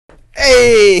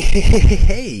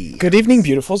Hey! Good evening,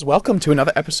 beautifuls. Welcome to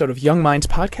another episode of Young Minds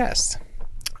Podcast.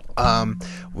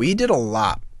 We did a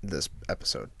lot this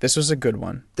episode. This was a good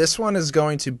one. This one is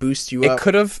going to boost you up. It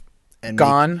could have and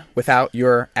gone without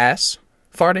your ass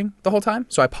farting the whole time,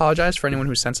 so I apologize for anyone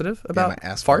who's sensitive about my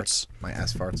ass farts. My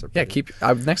ass farts are Yeah,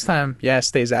 pretty... next time,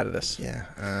 stays out of this.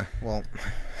 Yeah, well...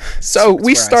 So we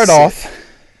where I start sit. off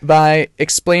by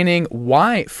explaining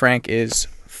why Frank is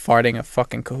farting a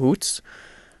fucking cahoots.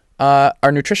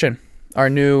 Our nutrition.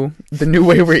 The new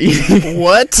way we're eating.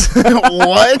 What?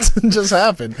 What just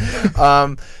happened? We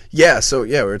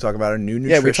were talking about our new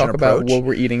nutrition we talk approach. about what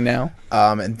we're eating now.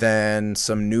 And then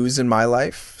some news in my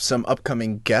life, some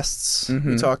upcoming guests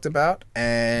we talked about,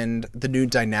 and the new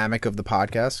dynamic of the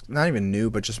podcast. Not even new,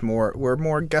 but just we're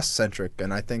more guest-centric,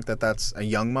 and I think that's a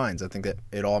Young Minds. I think that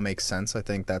it all makes sense. I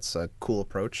think that's a cool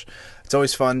approach. It's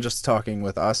always fun just talking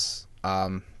with us,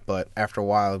 but after a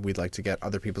while, we'd like to get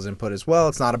other people's input as well.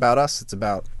 It's not about us. It's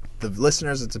about the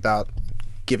listeners. It's about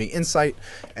giving insight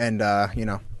and,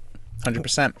 100%.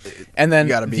 And then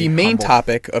the main humble.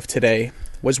 topic of today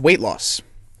was weight loss.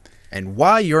 And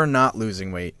why you're not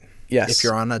losing weight. Yes. If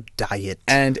you're on a diet.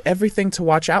 And everything to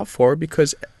watch out for,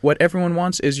 because what everyone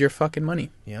wants is your fucking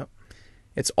money. Yep.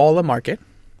 It's all a market,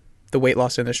 the weight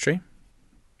loss industry.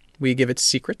 We give it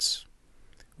secrets.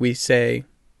 We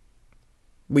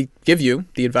give you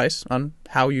the advice on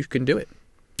how you can do it.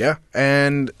 Yeah,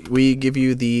 and we give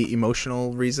you the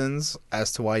emotional reasons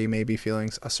as to why you may be feeling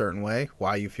a certain way,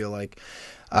 why you feel like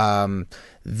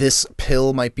this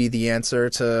pill might be the answer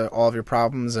to all of your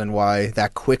problems, and why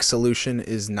that quick solution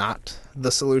is not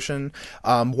the solution,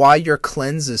 why your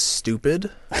cleanse is stupid.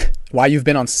 Why you've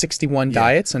been on 61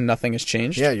 diets and nothing has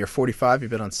changed. Yeah, you're 45,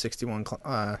 you've been on 61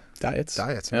 diets.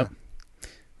 Yeah. Yep.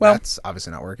 Well, that's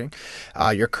obviously not working.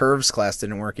 Your curves class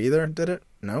didn't work either, did it?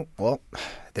 No. Well,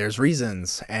 there's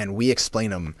reasons, and we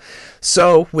explain them.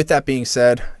 So, with that being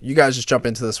said, you guys just jump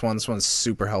into this one. This one's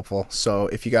super helpful. So,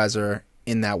 if you guys are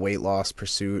in that weight loss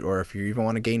pursuit, or if you even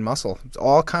want to gain muscle, it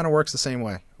all kind of works the same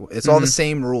way. It's all the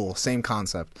same rule, same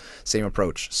concept, same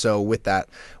approach. So, with that,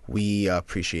 we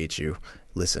appreciate you.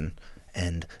 Listen,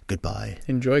 and goodbye.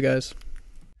 Enjoy, guys.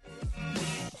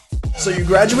 So you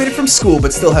graduated from school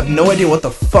but still have no idea what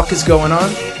the fuck is going on?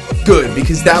 Good,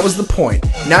 because that was the point.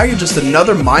 Now you're just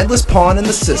another mindless pawn in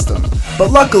the system.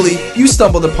 But luckily, you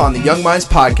stumbled upon the Young Minds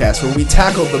podcast, where we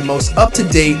tackled the most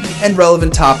up-to-date and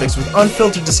relevant topics with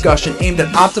unfiltered discussion aimed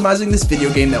at optimizing this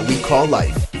video game that we call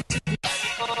life.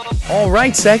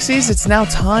 Alright, sexies, it's now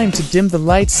time to dim the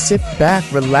lights, sit back,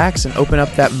 relax, and open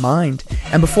up that mind.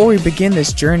 And before we begin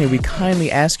this journey, we kindly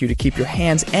ask you to keep your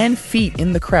hands and feet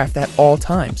in the craft at all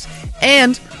times.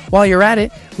 And while you're at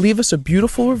it, leave us a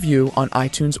beautiful review on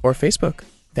iTunes or Facebook.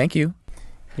 Thank you.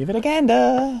 Give it a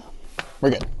gander. We're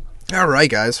good. Alright,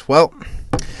 guys. Well,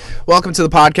 welcome to the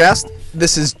podcast.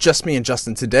 This is just me and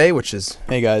Justin today, which is...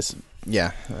 Hey, guys.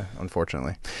 Yeah,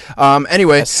 unfortunately.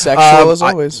 Anyway. As sexual as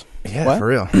always. Yeah, what? For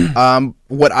real.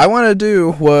 What I want to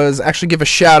do was actually give a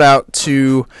shout out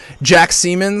to Jack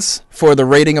Siemens for the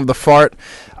rating of the fart.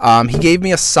 He gave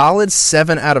me a solid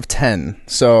 7 out of 10.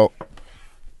 So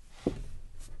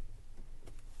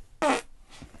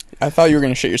I thought you were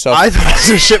going to shit yourself. I thought I was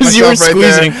going to shit myself you were right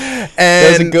squeezing. there. And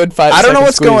that was a good 5 I don't know second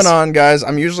what's squeeze. going on, guys.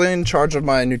 I'm usually in charge of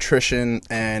my nutrition,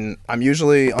 and I'm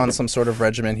usually on some sort of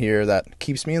regimen here that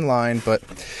keeps me in line, but...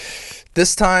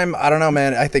 This time, I don't know,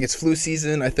 man. I think it's flu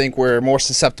season. I think we're more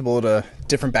susceptible to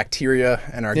different bacteria,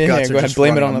 and our guts are just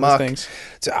blame it running on amok. those things.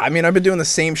 So, I mean, I've been doing the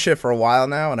same shit for a while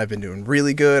now, and I've been doing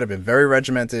really good. I've been very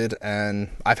regimented, and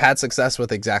I've had success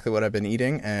with exactly what I've been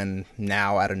eating. And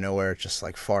now, out of nowhere, just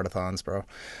like fartathons, bro,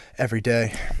 every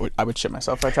day. I would shit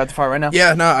myself if I tried to fart right now.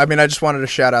 Yeah, no, I mean, I just wanted to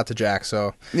shout out to Jack.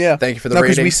 So yeah, thank you for the rating.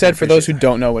 rating. Because we said, for those who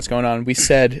don't know what's going on, we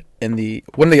said in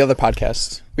one of the other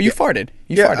podcasts, well, you farted.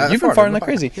 You farted. You've been farting like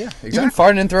crazy. Yeah, exactly. You've been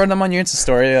farting and throwing them on your Insta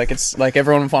story. Like, it's like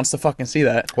everyone wants to fucking see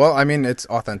that. Well, I mean, it's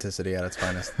authenticity at its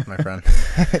finest, my friend.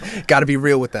 Got to be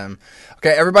real with them. Okay,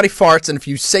 everybody farts, and if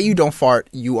you say you don't fart,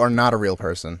 you are not a real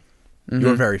person. Mm-hmm.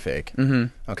 You're very fake.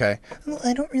 Mm-hmm. Okay? Well,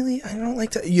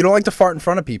 you don't like to fart in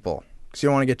front of people because you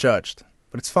don't want to get judged.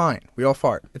 But it's fine. We all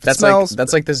fart. If it smells,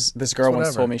 that's like this girl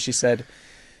once told me. She said,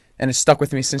 and it stuck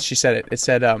with me since she said it. It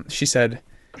said, she said,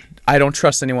 I don't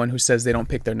trust anyone who says they don't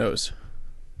pick their nose.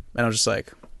 And I was just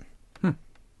like,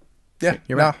 yeah,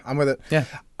 you're right. I'm with it. Yeah.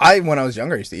 When I was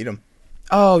younger, I used to eat them.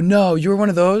 Oh, no, you were one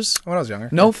of those? When I was younger.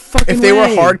 No fucking If they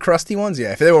way. were hard, crusty ones,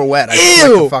 yeah. If they were wet, I'd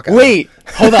Ew! like the fuck out Wait,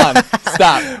 hold on.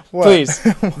 Stop. What? Please.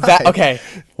 Why? Okay.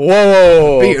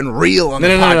 Whoa. Being real on the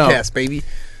podcast, baby.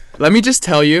 Let me just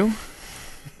tell you,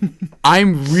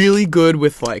 I'm really good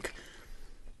with, like,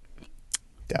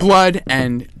 blood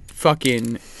and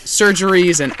fucking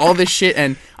surgeries and all this shit,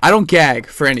 and I don't gag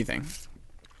for anything.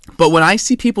 But when I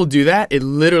see people do that, it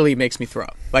literally makes me throw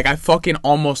up. Like, I fucking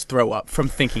almost throw up from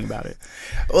thinking about it.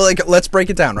 Well, like, let's break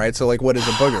it down, right? So, like, what is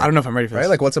a booger? I don't know if I'm ready for this. Right?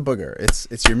 Like, what's a booger?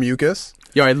 It's your mucus.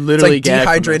 Yo, I literally It's like gag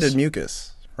dehydrated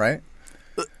mucus, right?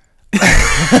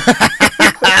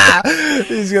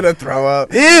 He's gonna throw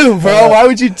up. Ew, bro, why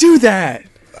would you do that?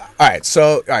 All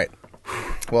right.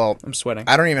 Well, I'm sweating.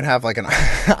 I don't even have like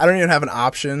I don't even have an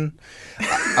option.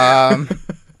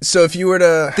 So if you were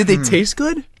to, Did they taste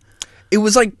good? it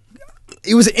was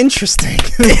interesting.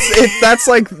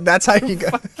 That's how you go.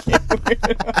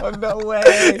 Oh, no way.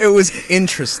 It was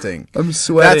interesting. I'm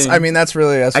sweating. That's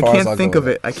really as I far as can't I'll think go of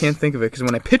with it. I can't think of it because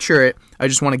when I picture it, I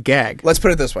just want to gag. Let's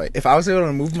put it this way: if I was able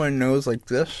to move my nose like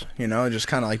this, just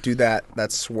kind of like do that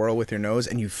swirl with your nose,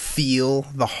 and you feel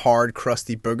the hard,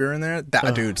 crusty booger in there,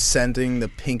 dude, sending the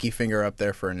pinky finger up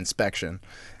there for an inspection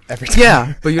every time.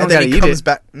 Yeah, but you don't and then gotta he eat comes it.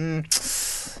 back.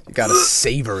 You gotta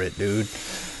savor it, dude.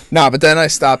 No, but then I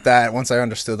stopped that once I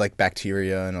understood like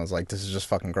bacteria, and I was like, "This is just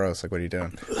fucking gross. Like, what are you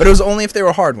doing?" But it was only if they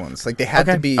were hard ones. Like they had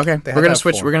to be. Okay, they had we're to gonna have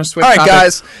switch. form. We're gonna switch. All right,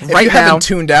 topics guys. If right you now, haven't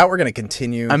tuned out, we're gonna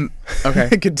continue.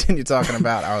 Okay. Continue talking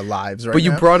about our lives right But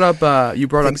you now. brought up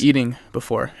eating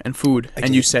before and food,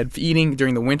 and you did. said eating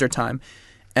during the winter time,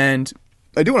 and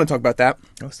I do want to talk about that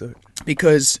Let's do it.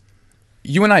 because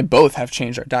you and I both have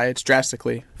changed our diets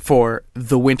drastically for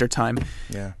the winter time.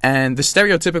 Yeah. And the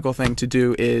stereotypical thing to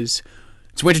do is,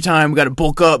 it's wintertime, we got to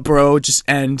bulk up, bro.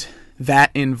 And that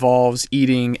involves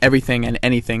eating everything and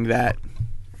anything that,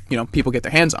 people get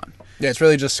their hands on. Yeah, it's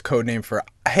really just a code name for,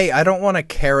 hey, I don't want to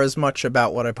care as much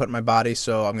about what I put in my body,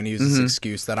 so I'm going to use this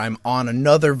excuse that I'm on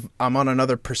another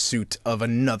pursuit of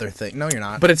another thing. No, you're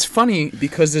not. But it's funny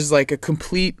because there's like a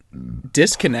complete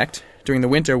disconnect during the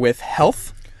winter with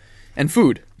health and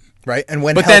food. Right? And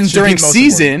when But health then should be during most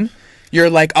season, important. you're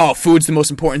like, oh, food's the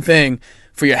most important thing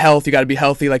for your health. You got to be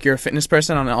healthy. Like you're a fitness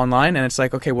person online, and it's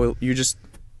like, okay, well, you just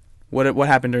what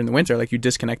happened during the winter? Like you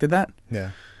disconnected that.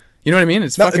 Yeah. You know what I mean?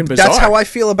 It's No, fucking bizarre. that's how I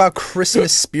feel about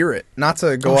Christmas spirit. Not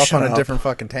to go off shut on a up. different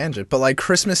fucking tangent, but like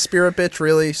Christmas spirit, bitch,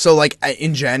 really? So like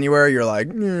in January, you're like,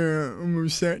 yeah, I'm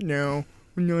upset now.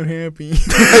 I'm not happy.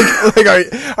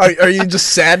 Are you just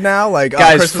sad now? Like,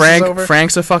 Guys, Christmas is over?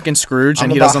 Frank's a fucking Scrooge, and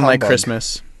I'm he about doesn't like humbug.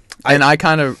 Christmas. And I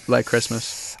kind of like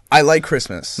Christmas. I like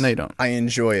Christmas. No, you don't. I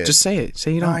enjoy it. Just say it.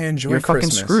 Say you No, don't. I enjoy You're fucking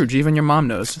Christmas. Scrooge. Even your mom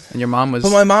knows. And your mom was.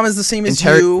 But my mom is the same as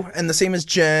you, and the same as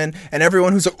Jen, and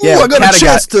everyone who's like, "Ooh, I got a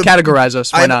chance to categorize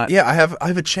us. Why not? Yeah, I have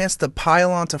a chance to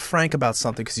pile on to Frank about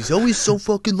something because he's always so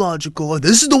fucking logical.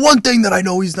 This is the one thing that I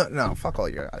know he's not. No, fuck all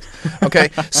you guys. Okay,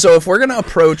 so if we're gonna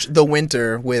approach the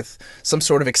winter with some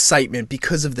sort of excitement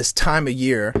because of this time of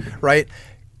year, right?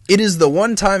 It is the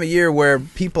one time of year where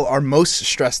people are most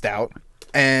stressed out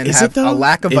and Is have it, though? a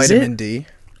lack of Is vitamin it? D.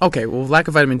 Okay, well, lack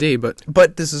of vitamin D,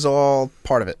 but This is all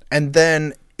part of it. And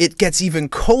then it gets even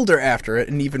colder after it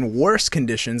and even worse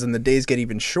conditions, and the days get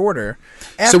even shorter.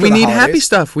 so we the need happy holidays.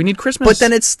 stuff. We need Christmas. But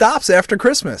then it stops after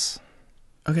Christmas.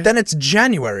 okay. Then it's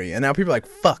January, and now people are like,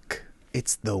 fuck,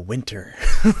 it's the winter.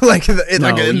 like No,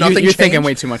 nothing you're changed. thinking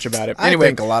way too much about it. I Anyway,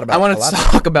 think a lot about- I want a to lot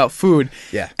talk about food.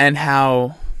 Yeah. And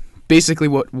how basically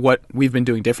what we've been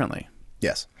doing differently,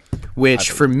 Yes. which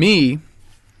for me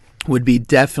would be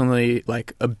definitely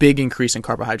like a big increase in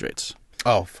carbohydrates.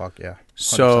 Oh, fuck, yeah. 100%.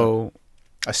 So,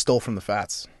 I stole from the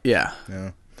fats. yeah.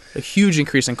 Yeah. A huge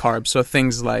increase in carbs. So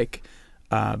things like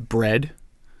bread,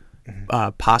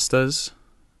 pastas,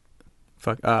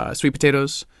 sweet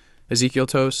potatoes, Ezekiel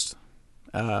toast,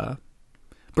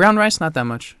 brown rice, not that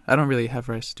much. I don't really have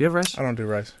rice. Do you have rice? I don't do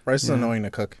rice. Rice is annoying to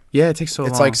cook. Yeah, it takes so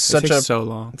long. It's like such it takes a- so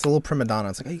long. It's a little prima donna.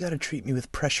 It's like, oh, you got to treat me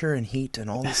with pressure and heat and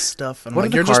all this stuff. And What are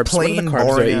like, the you're carbs? just What are the plain carbs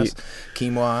boring I ass eat?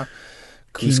 quinoa,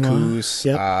 Quinoa, couscous.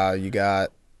 yep. You got,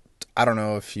 I don't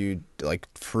know if you, like,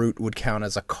 fruit would count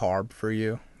as a carb for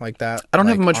you like that. I don't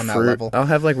have like, much on that fruit. level. I'll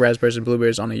have like raspberries and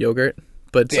blueberries on a yogurt,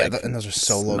 but it's Yeah, like, and those are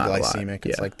so it's low not a lot. glycemic.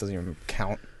 It's Yeah. like, doesn't even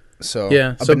count. So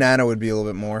Yeah, a so- banana would be a little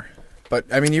bit more. But,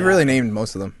 I mean, you really named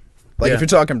most of them. Like, Yeah. if you're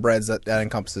talking breads, that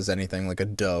encompasses anything, like a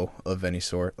dough of any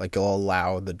sort. Like, you'll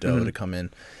allow the dough to come in.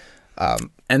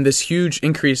 and this huge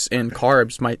increase in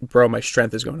carbs, my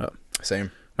strength is going up.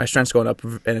 Same. My strength's going up,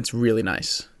 and it's really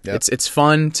nice. Yep. It's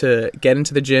fun to get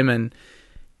into the gym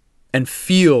and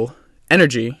feel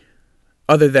energy,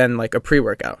 other than like a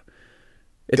pre-workout.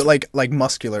 It's like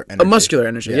muscular energy. a muscular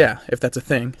energy, yeah, if that's a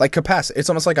thing. Like capacity. It's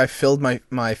almost like I filled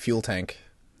my fuel tank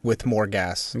with more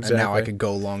gas, and now I Exactly. could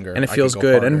go longer. And it I feels could go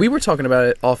good. harder. And we were talking about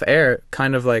it off air,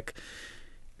 kind of like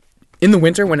in the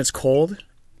winter when it's cold,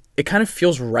 it kind of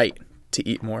feels right to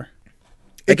eat more.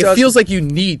 Like it does. feels like you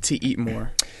need to eat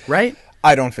more, right?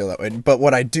 I don't feel that way. But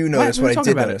what I do notice, what I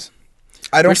did notice,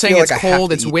 I We're don't saying feel it's like cold, I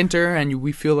have it's to eat. winter, and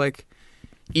we feel like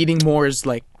eating more is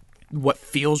like what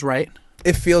feels right.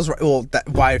 It feels right. Well,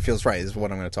 why it feels right is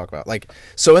what I'm going to talk about. Like,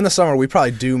 so in the summer, we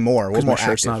probably do more. We're more my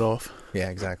shirt's active. not off. Yeah,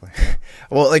 exactly.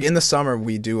 Well, like in the summer,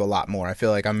 we do a lot more. I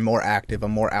feel like I'm more active.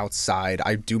 I'm more outside.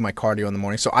 I do my cardio in the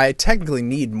morning. So I technically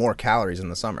need more calories in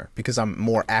the summer because I'm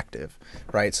more active,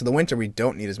 right? So the winter, we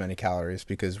don't need as many calories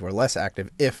because we're less active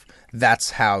if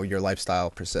that's how your lifestyle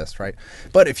persists, right?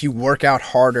 But if you work out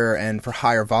harder and for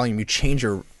higher volume, you change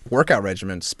your workout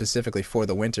regimen specifically for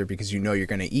the winter because you know you're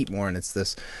going to eat more, and it's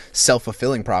this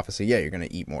self-fulfilling prophecy. Yeah, you're going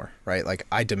to eat more, right? Like,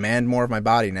 I demand more of my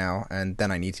body now, and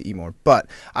then I need to eat more. But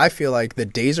I feel like the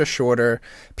days are shorter,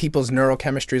 people's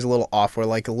neurochemistry is a little off. We're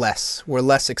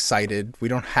less excited. We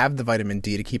don't have the vitamin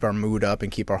D to keep our mood up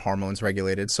and keep our hormones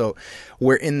regulated. So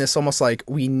we're in this almost like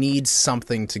we need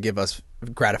something to give us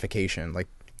gratification. Like,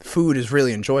 food is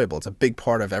really enjoyable. It's a big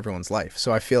part of everyone's life.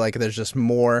 So I feel like there's just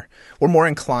we're more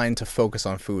inclined to focus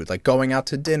on food, like going out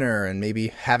to dinner and maybe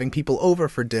having people over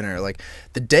for dinner. Like,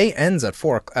 the day ends at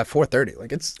 4:30.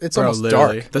 Like, it's Bro, almost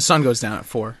literally. dark. The sun goes down at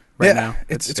 4 right now.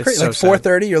 It's crazy. so Like sad.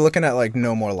 4:30, you're looking at like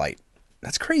no more light.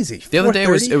 That's crazy. The other day it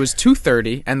 4:30? was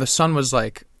 2:30 and the sun was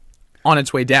like on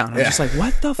its way down. I'm just like,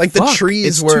 what the like fuck? the trees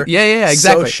It's were yeah,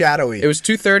 exactly. so shadowy. It was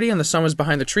 2:30 and the sun was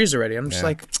behind the trees already. I'm just Yeah.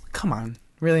 like, come on,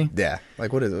 really? Yeah,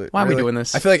 like what is it? Why are we really? doing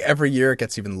this? I feel like every year it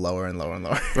gets even lower and lower and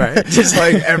lower. Right. Just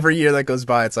like every year that goes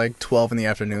by, it's like 12 in the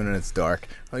afternoon and it's dark.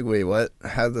 Like, wait, what?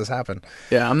 How did this happen?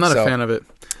 Yeah, I'm not a So- fan of it.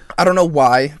 I don't know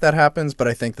why that happens, but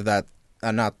I think that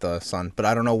not the sun, but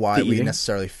I don't know why The we eating?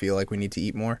 necessarily feel like we need to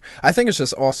eat more. I think it's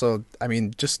just also, I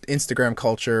mean, just Instagram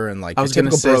culture and like I your was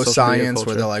gonna typical say bro social media science where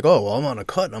culture. they're like, oh, well, I'm on a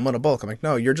cut and I'm on a bulk. I'm like,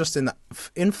 no, you're just in the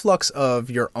influx of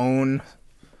your own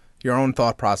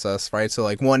thought process, right? So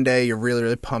like one day you're really,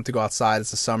 really pumped to go outside.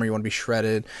 It's the summer. You want to be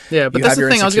shredded. Yeah, but You that's have the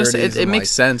your thing. I was gonna say insecurities it and, makes like,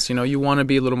 sense. You know, you want to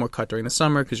be a little more cut during the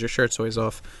summer because your shirt's always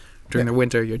off. During the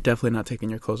winter, you're definitely not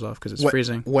taking your clothes off because it's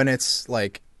freezing. When it's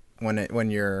like when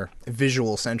you're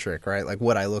visual centric, right? Like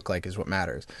what I look like is what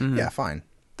matters. Mm-hmm. Yeah, fine.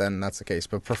 Then that's the case.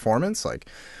 But performance, like,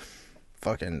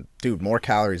 fucking dude, more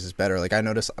calories is better. Like, I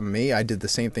noticed I did the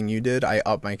same thing you did. I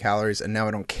upped my calories and now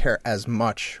I don't care as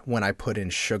much when I put in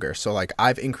sugar. So like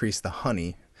I've increased the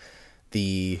honey,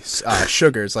 the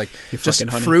sugars, like just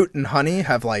fucking honey. fruit and honey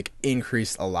have like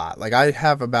increased a lot. Like I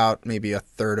have about maybe a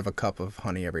third of a cup of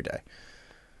honey every day.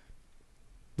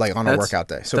 Like on a workout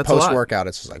day. So that's a lot. post workout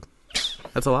it's just like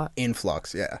That's a lot.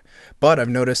 influx, yeah. But I've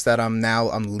noticed that I'm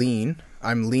lean.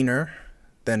 I'm leaner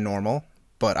than normal,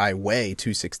 but I weigh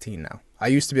 216 now. I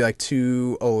used to be like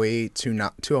 208,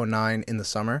 209 in the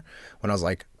summer when I was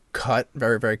like cut,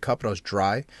 very, very cut, but I was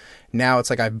dry. Now it's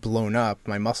like I've blown up.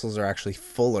 My muscles are actually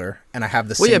fuller, and I have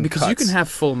the Well, same yeah, because you cuts. can have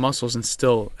full muscles and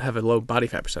still have a low body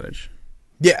fat percentage.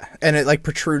 Yeah, and it like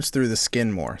protrudes through the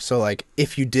skin more. So like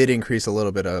if you did increase a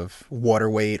little bit of water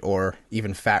weight or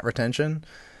even fat retention,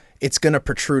 it's going to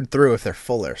protrude through if they're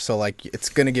fuller. So like it's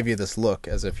going to give you this look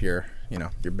as if you're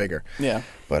bigger. Yeah.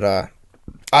 But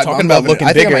Talking about looking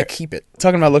I think bigger. I might keep it.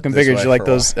 Talking about looking This bigger, way did you like for a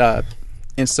those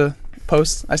Insta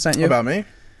posts I sent you? About me?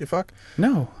 You fuck?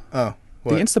 No. Oh. The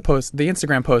What? the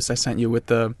Instagram post I sent you with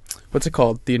the, what's it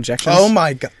called? The injections? Oh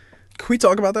my god. Can we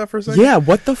talk about that for a second? Yeah,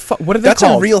 what the fuck? What are they That's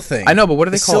called? a real thing. I know, but what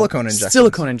are they The called? silicone injections.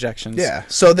 Silicone injections. Yeah.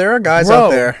 So there are guys Bro,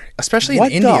 out there, especially in what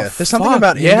the India. There's something fuck?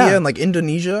 about Yeah. India and like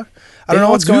Indonesia. I They don't know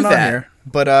all what's do going on that. here.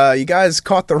 But you guys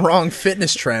caught the wrong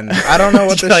fitness trend. I don't know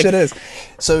what this Like- shit is.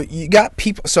 So you got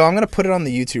people. So I'm gonna put it on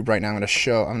the YouTube right now. I'm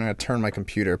gonna turn my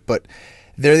computer. But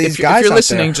there are these If guys you're out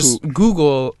listening, there just who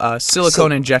Google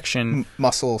silicone injection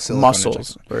silicone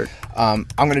muscles. injection. Or, I'm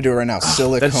gonna do it right now.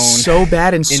 Silicone. that's so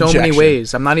bad in so many injection.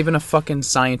 ways. I'm not even a fucking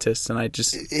scientist, and I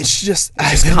just It's just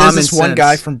It's there's common this one sense.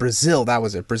 guy from Brazil. That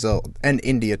was it. Brazil and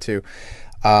India too.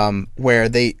 Where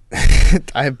they,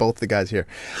 I have both the guys here.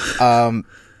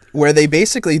 Where they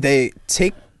basically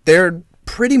they're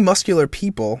pretty muscular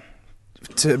people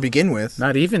to begin with.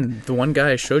 not even the one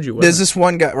guy I showed you. There's Wasn't. this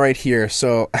one guy right here.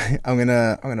 So I'm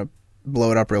gonna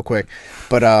blow it up real quick.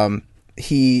 But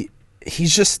he's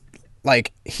just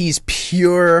like he's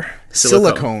pure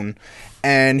silicone.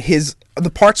 And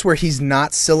the parts where he's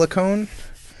not silicone.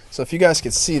 So if you guys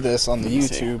could see this on the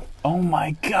YouTube, Oh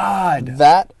my god!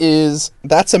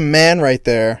 that's a man right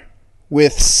there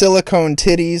with silicone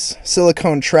titties,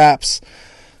 silicone traps,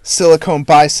 silicone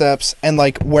biceps, and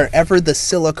like wherever the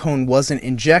silicone wasn't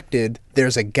injected,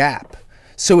 there's a gap.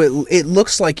 So it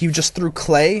looks like you just threw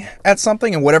clay at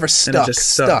something and whatever stuck, just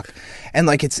stuck. And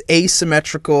like it's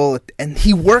asymmetrical, and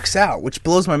he works out, which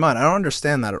blows my mind. I don't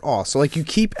understand that at all. So like you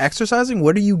keep exercising,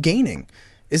 what are you gaining?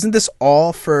 Isn't this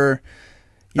all for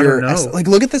I don't know. Like,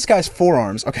 look at this guy's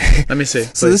forearms. Okay. Let me see.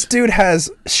 So this dude has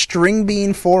string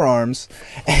bean forearms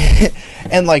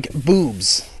and like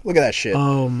boobs. Look at that shit.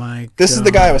 Oh my god. This is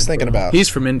the guy I was thinking about. He's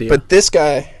from India. But this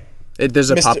guy...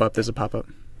 There's a pop-up.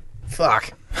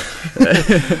 Fuck.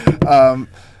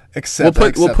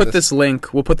 We'll put this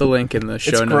link. We'll put the link in the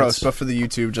show notes. It's gross, but for the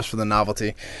YouTube, just for the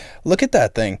novelty. Look at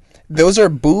that thing. Those are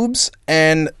boobs,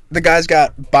 and the guy's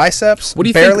got biceps. What do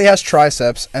you barely has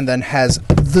triceps, and then has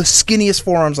the skinniest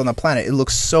forearms on the planet. It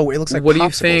looks like. What do you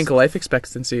think life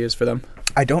expectancy is for them?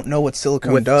 I don't know what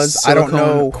silicone does. Silicone I don't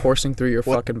know coursing through your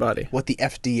fucking body. What the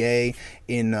FDA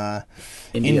in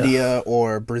India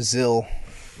or Brazil,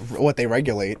 what they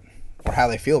regulate. Or how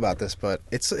they feel about this, but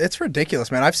it's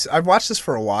ridiculous, man. I've watched this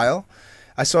for a while.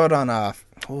 I saw it on what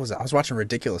was it? I was watching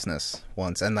Ridiculousness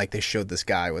once, and like they showed this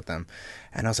guy with them,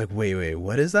 and I was like, wait,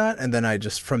 what is that? And then I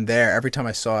just from there, every time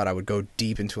I saw it, I would go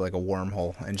deep into like a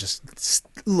wormhole and just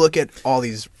look at all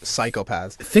these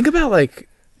psychopaths. Think about like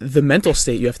the mental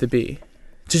state you have to be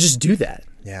to just do that.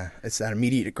 Yeah, it's that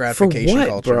immediate gratification for what,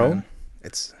 culture, bro? man.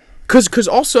 It's because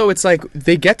also it's like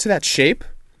they get to that shape.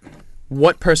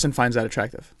 What person finds that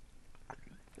attractive?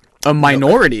 A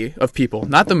minority of people,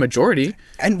 not the majority.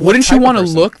 And wouldn't you want to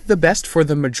look the best for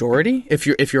the majority if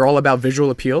you're all about visual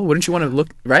appeal? Wouldn't you want to look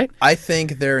right? I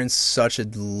think they're in such a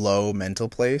low mental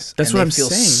place. That's what I'm saying.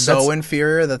 They feel so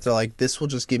inferior that they're like, this will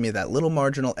just give me that little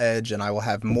marginal edge, and I will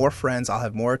have more friends. I'll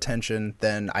have more attention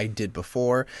than I did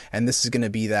before, and this is going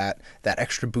to be that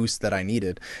extra boost that I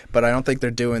needed. But I don't think they're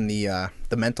doing the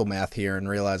mental math here and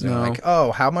realizing like,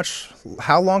 oh,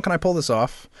 how long can I pull this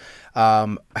off?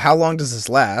 How long does this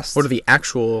last? What are the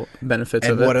actual benefits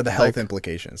of it? And what are the health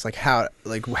implications? Like how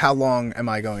long am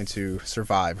I going to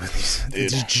survive with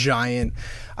these giant?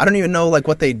 I don't even know like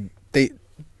what they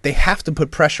have to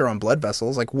put pressure on blood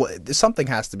vessels. Like something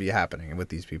has to be happening with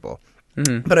these people.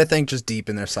 Mm-hmm. But I think just deep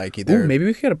in their psyche, maybe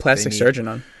we could get a plastic surgeon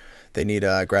on. They need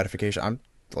gratification.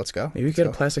 Let's go. Maybe we could get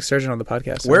a plastic surgeon on the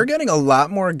podcast. We're getting a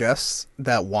lot more guests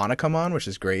that want to come on, which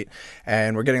is great.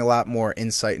 And we're getting a lot more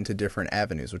insight into different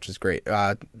avenues, which is great.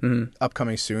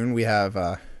 Upcoming soon, we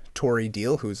have Tori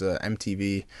Deal, who's a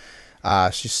MTV.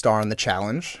 She's starring The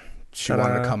Challenge. She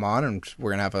wanted to come on, and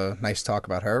we're going to have a nice talk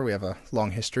about her. We have a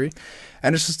long history.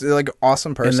 And it's just like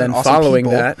awesome person. And then awesome following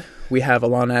people. that, we have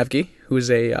Alon Avgi, who's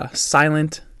a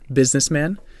silent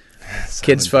businessman.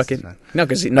 Kids fucking no,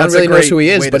 because no one really knows who he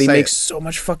is, but he makes so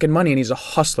much fucking money, and he's a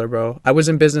hustler, bro. I was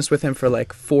in business with him for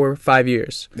like 4 or 5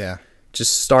 years. Yeah,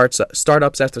 just startups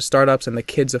after startups, and the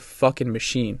kid's a fucking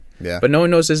machine. Yeah, but no one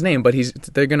knows his name, but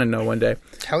they're gonna know one day.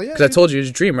 Hell yeah! Because I told you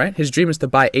his dream, right? His dream is to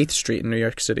buy 8th Street in New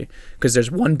York City, because there's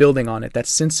one building on it that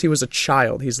since he was a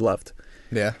child he's loved.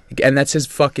 Yeah, and that's his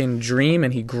fucking dream,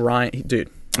 and dude.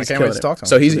 I can't wait to talk to him.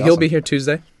 So he'll be here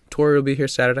Tuesday. Tori will be here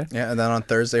Saturday. Yeah, and then on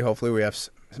Thursday, hopefully, we have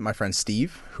my friend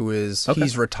Steve, who is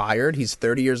he's retired. He's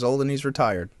 30 years old and he's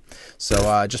retired.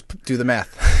 So just do the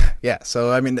math. Yeah.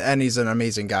 So I mean, and he's an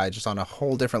amazing guy, just on a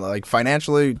whole different like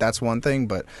financially. That's one thing,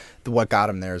 but what got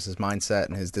him there is his mindset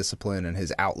and his discipline and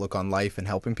his outlook on life and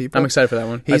helping people. I'm excited for that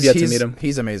one. I've yet to meet him.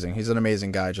 He's amazing. He's an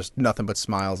amazing guy. Just nothing but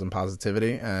smiles and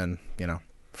positivity. And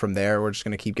from there, we're just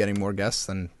gonna keep getting more guests.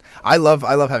 And I love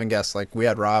having guests. Like we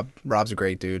had Rob. Rob's a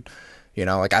great dude.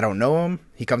 Like I don't know him.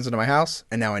 He comes into my house,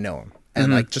 and now I know him.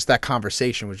 And like just that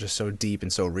conversation was just so deep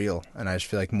and so real, and I just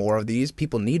feel like more of these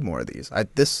people need more of these.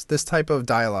 This type of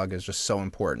dialogue is just so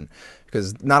important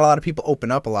because not a lot of people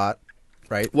open up a lot,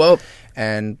 right? Well,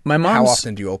 and how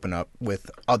often do you open up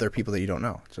with other people that you don't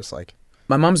know? Just like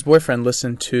my mom's boyfriend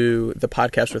listened to the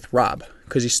podcast with Rob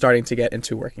because he's starting to get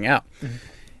into working out,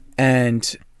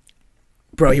 and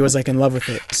bro, he was like in love with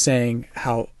it, saying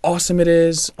how awesome it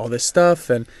is, all this stuff,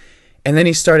 and then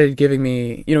he started giving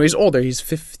me, he's older, he's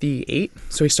 58.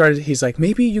 So he's like,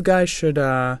 maybe you guys should,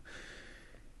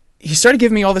 he started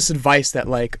giving me all this advice that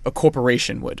like a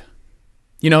corporation would,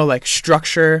 like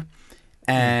structure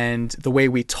and the way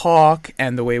we talk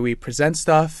and the way we present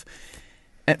stuff.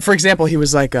 And for example, he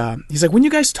was like, when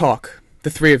you guys talk, the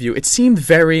three of you, it seemed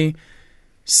very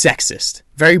sexist,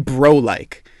 very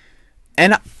bro-like.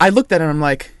 And I looked at him,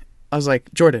 I was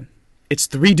like, Jordan, it's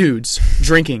 3 dudes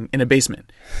drinking in a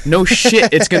basement. No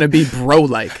shit, it's going to be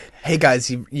bro-like. Hey,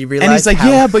 guys, you realize And he's like,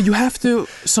 yeah, but you have to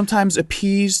sometimes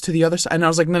appease to the other side. And I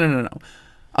was like, no.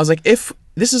 I was like, if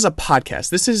this is a podcast,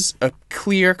 this is a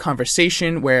clear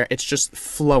conversation where it's just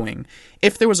flowing.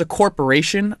 If there was a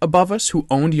corporation above us who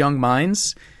owned Young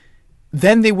Minds,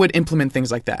 then they would implement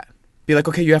things like that. Be like,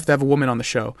 okay, you have to have a woman on the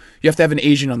show. You have to have an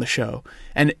Asian on the show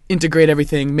and integrate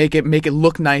everything, make it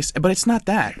look nice. But it's not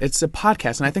that. It's a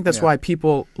podcast. And I think that's why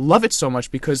people love it so much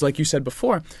because like you said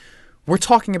before, we're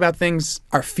talking about things,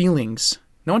 our feelings,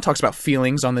 No one talks about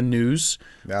feelings on the news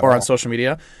At or all. on social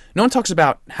media. No one talks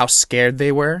about how scared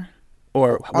they were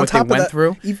or what they went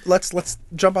through. Let's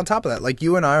jump on top of that. Like,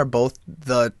 you and I are both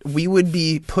we would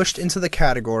be pushed into the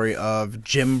category of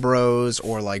gym bros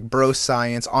or like bro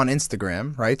science on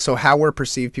Instagram, right? So how we're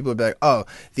perceived, people would be like, oh,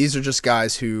 these are just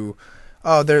guys who,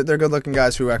 oh, they're good looking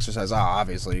guys who exercise. Oh,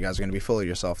 obviously you guys are going to be full of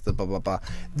yourself. The blah, blah, blah.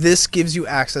 This gives you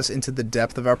access into the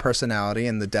depth of our personality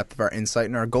and the depth of our insight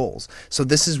and our goals. So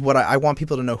this is what I want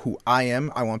people to know who I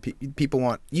am. I want people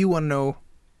want to know.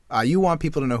 You want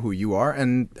people to know who you are,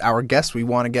 and our guests. We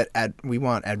want we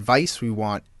want advice. We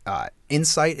want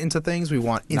insight into things. We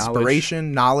want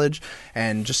inspiration, knowledge,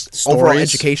 and just Stories, overall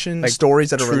education. like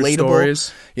stories that are true relatable.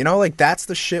 stories. You know, like, that's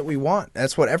the shit we want.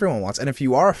 That's what everyone wants. And if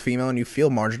you are a female and you feel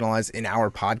marginalized in our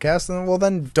podcast,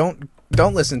 then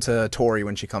don't listen to Tori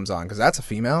when she comes on, because that's a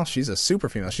female. She's a super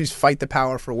female. She's fight the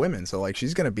power for women. So, like,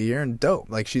 she's going to be here and dope.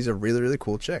 Like, she's a really, really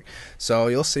cool chick. So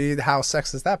you'll see how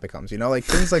sexist that becomes, you know, like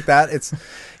things like that. It's,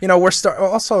 you know,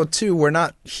 also too, we're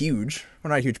not huge. We're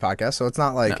not a huge podcast. So it's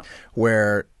not like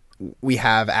where we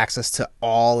have access to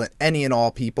any and all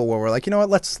people where we're like, you know what,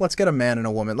 let's get a man and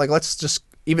a woman. Like, let's just,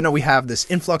 even though we have this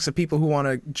influx of people who want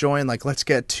to join, like, let's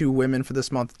get 2 women for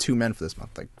this month, 2 men for this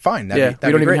month. Like, fine. We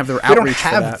don't even have the outreach. We don't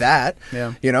have that.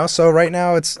 Yeah. You know, so right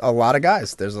now it's a lot of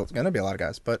guys. There's going to be a lot of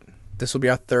guys, but this will be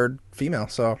our 3rd female.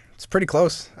 So it's pretty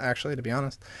close, actually, to be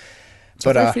honest.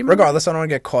 But regardless, I don't want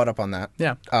to get caught up on that.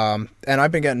 Yeah. And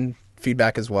I've been getting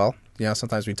feedback as well. You know,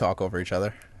 sometimes we talk over each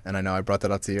other. And I know I brought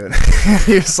that up to you, and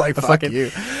he was like, "Fuck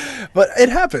you," but it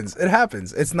happens. It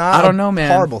happens. It's not a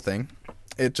horrible thing.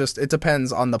 It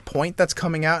depends on the point that's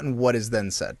coming out and what is then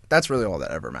said. That's really all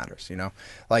that ever matters, you know?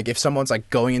 Like, if someone's like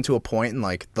going into a point and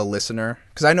like the listener,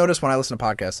 because I notice when I listen to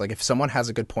podcasts, like, if someone has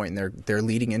a good point and they're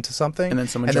leading into something, and then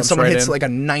someone hits like a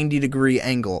 90-degree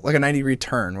angle, like a 90-degree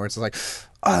turn, where it's like,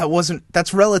 oh,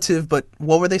 that's relative, but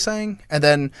what were they saying? And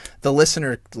then the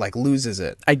listener like loses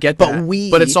it. I get that.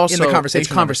 But it's also, in the conversation,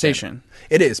 it's conversation.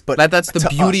 It is, but that's the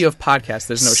beauty of podcasts.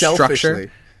 There's no structure.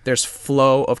 There's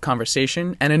flow of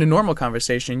conversation, and in a normal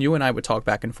conversation, you and I would talk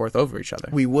back and forth over each other.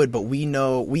 We would, but we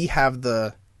know we have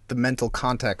the mental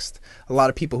context. A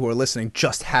lot of people who are listening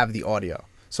just have the audio.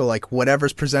 So, like,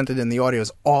 whatever's presented in the audio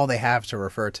is all they have to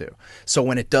refer to. So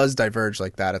when it does diverge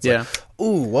like that, it's like,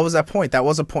 ooh, what was that point? That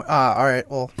was a point. All right,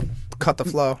 well, cut the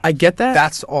flow. I get that.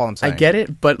 That's all I'm saying. I get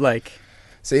it, but like...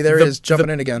 See, there it is, jumping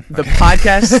in again. The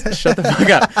podcast... Shut the fuck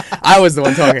up. I was the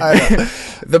one talking.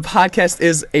 The podcast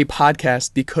is a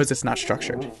podcast because it's not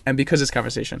structured and because it's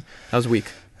conversation. That was weak.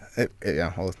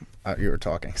 Well, you were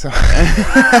talking, so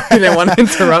you didn't want to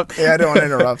interrupt. Yeah, I didn't want to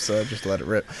interrupt, so I just let it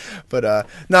rip. But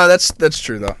no, that's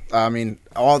true though. I mean,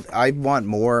 I want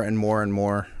more and more and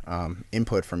more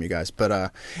input from you guys.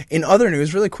 But in other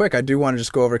news, really quick, I do want to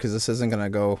just go over, because this isn't going to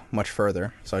go much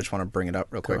further, so I just want to bring it up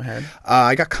real quick. Go ahead.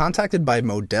 I got contacted by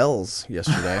Modell's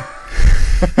yesterday.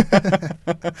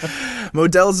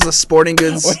 Modell's is a sporting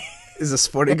goods. Is a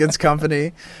sporting goods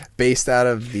company based out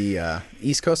of the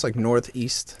East Coast, like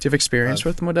northeast. Do you have experience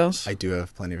with Modell's? I do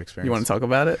have plenty of experience. You want to talk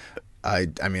about it? I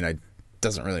mean, it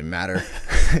doesn't really matter.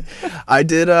 I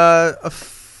did a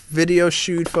video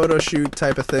shoot, photo shoot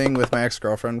type of thing with my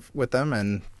ex-girlfriend with them,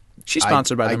 and she's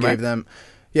sponsored by them, I gave them,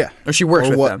 or she works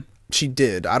with them. She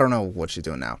did. I don't know what she's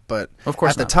doing now, but of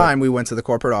course at the time we went to the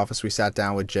corporate office. We sat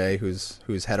down with Jay,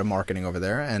 who's head of marketing over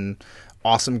there, and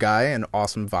awesome guy and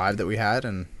awesome vibe that we had,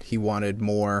 and he wanted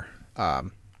more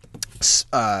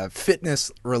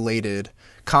fitness related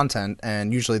content,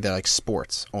 and usually they're like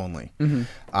sports only.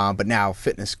 Mm-hmm. But now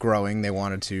fitness growing, they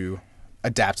wanted to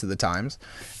adapt to the times,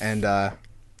 and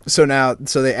so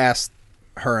they asked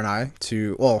her and I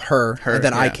to, her and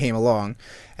then I came along,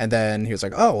 and then he was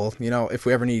like, oh, well, you know, if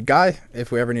we ever need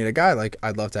a guy, like,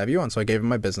 I'd love to have you on. So I gave him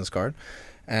my business card,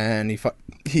 and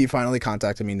he finally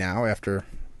contacted me now after,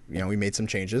 you know, we made some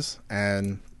changes,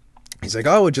 and he's like,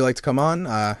 oh, would you like to come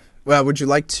on? Would you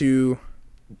like to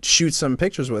shoot some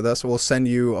pictures with us? We'll send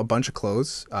you a bunch of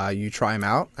clothes. You try them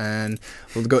out, and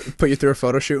we'll go put you through a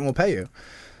photo shoot, and we'll pay you.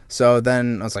 So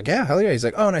then I was like, yeah, hell yeah. He's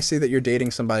like, oh, and I see that you're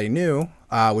dating somebody new.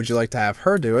 Would you like to have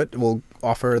her do it? We'll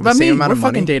offer the same amount of money.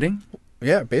 We're fucking dating.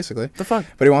 Yeah, basically. The fuck?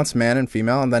 But he wants man and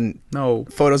female, and then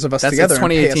photos of us together. That's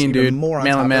 2018, dude. More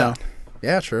male and male.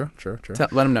 Yeah, true.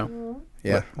 Let him know.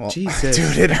 Yeah, well, Jesus,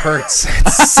 dude, it hurts. It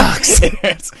sucks.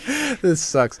 This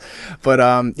sucks. But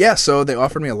yeah, so they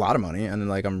offered me a lot of money, and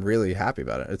like, I'm really happy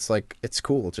about it. It's like, it's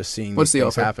cool just seeing what's these the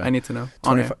things offer happen. I need to know.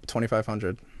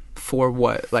 2,500 for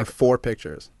what? Like for 4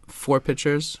 pictures. 4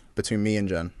 pictures between me and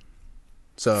Jen.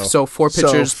 So 4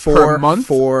 pictures per month?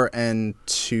 4 and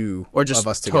 2 or just of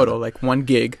us together. total, like 1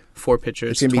 gig, 4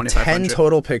 pictures, It's going to be 10 $2,500.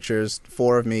 total pictures,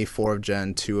 4 of me, 4 of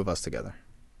Jen, 2 of us together.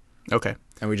 Okay.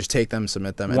 And we just take them,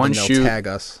 submit them, and One then shoot. they'll tag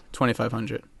us.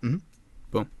 $2,500.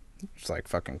 Boom. It's like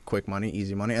fucking quick money,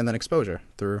 easy money, and then exposure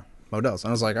through Models. And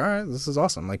I was like, all right, this is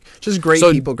awesome. Like, just great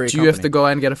people, great do company. you have to go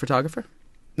out and get a photographer?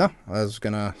 No, I was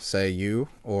going to say you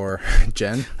or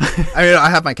Jen. I mean, I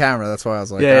have my camera. That's why I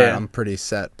was like, Yeah, all right, yeah. I'm pretty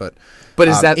set. But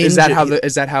is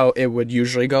that how it would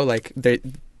usually go? Like,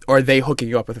 are they hooking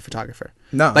you up with a photographer?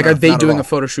 No. Like, no, are they not at doing all. a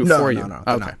photo shoot No, for no, you? No,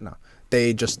 Oh, no, okay. no.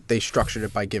 They structured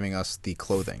it by giving us the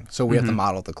clothing. So we have to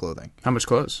model the clothing. How much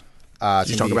clothes? Did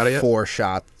you talk about it yet? 4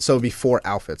 shots. So it'd be 4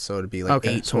 outfits. So it'd be like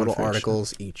Okay, 8 so one total for each.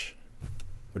 articles each,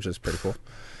 which is pretty cool.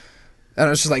 And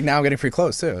it's just like now I'm getting free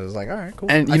clothes too. It was like, all right, cool.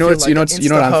 And I you know feel what's- you know like what's- you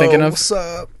know what I'm thinking of? What's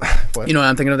up? What? You know what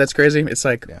I'm thinking of that's crazy? It's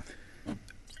like, Yeah.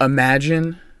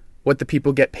 imagine what the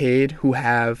people get paid who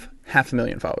have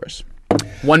 500,000 followers.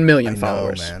 1 million I know,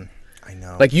 followers. man. I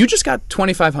know. Like, you just got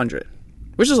 2,500,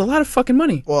 which is a lot of fucking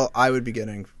money. well, I would be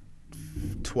getting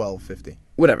 $12.50.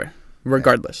 Whatever.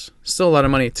 Regardless. Still a lot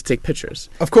of money to take pictures.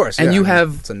 Of course. And yeah, you I mean,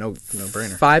 have it's a no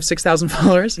brainer. 5,000-6,000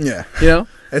 followers. Yeah. You know?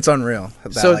 It's unreal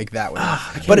that So- like that would. I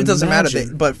can't But it doesn't imagine.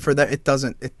 matter. But for that, it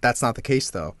doesn't. That's not the case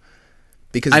though,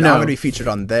 because I now know. I'm going to be featured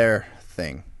on their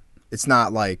thing. It's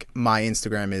not like my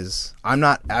Instagram is. I'm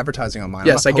not advertising on mine.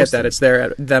 Yes, I'm I not get that. posting. It's their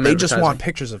them. They just advertising. want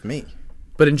pictures of me.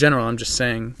 But in general, I'm just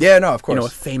saying, Yeah, no, of you course. know, a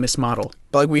famous model.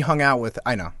 But like we hung out with.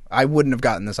 I know. I wouldn't have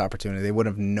gotten this opportunity. They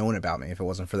wouldn't have known about me if it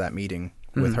wasn't for that meeting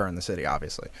with her in the city,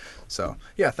 obviously. So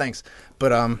yeah, thanks.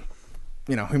 But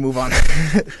you know, we move on.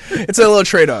 It's a little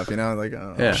trade off, you know, like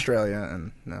Yeah. Australia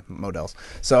and Models.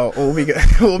 So we'll be good.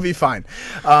 We'll be fine.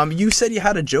 You said you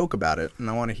had a joke about it, and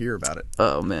I want to hear about it.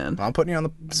 Oh man. I'm putting you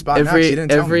on the spot now. 'Cause you didn't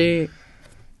tell me.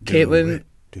 Caitlyn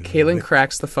Do Caitlyn it.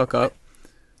 cracks the fuck up.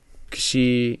 'Cause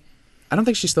I don't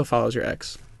think she still follows your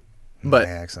ex, but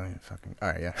Yeah, actually, fucking. All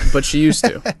right, yeah, but she used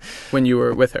to when you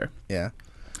were with her. yeah.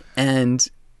 And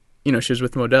you know, she was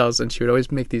with Models, and she would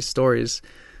always make these stories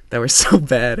that were so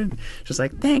bad, and she was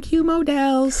like, "Thank you,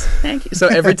 Models, thank you." So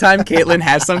every time Caitlyn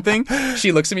has something,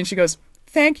 she looks at me and she goes,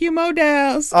 "Thank you,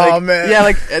 Models." Oh, Like, man. yeah,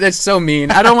 like it's so mean.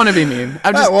 I don't want to be mean.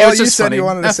 I'm just. Well, it was you just said funny. you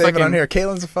wanted to That's save it on fucking- here.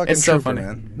 Caitlin's a fucking It's so trooper, funny.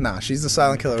 man. Nah, she's the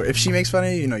silent killer. If she makes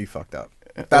funny, you know you fucked up.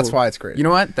 That's Oh, why it's great. You know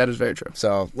what? That is very true.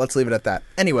 So let's leave it at that.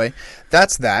 Anyway,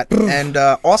 that's that. And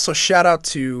also shout out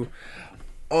to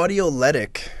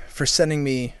Audioletic for sending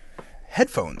me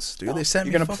headphones, dude. They sent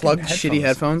You're me gonna fucking plug shitty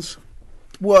headphones?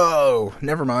 Whoa,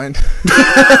 never mind.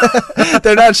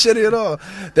 They're not shitty at all.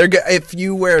 They're good. If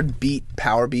you wear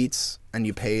Power Beats and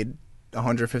you paid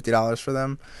 $150 for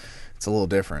them, it's a little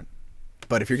different.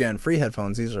 But if you're getting free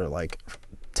headphones, these are like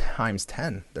times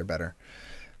 10. They're better.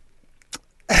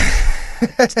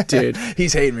 Dude.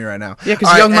 He's hating me right now. Yeah, because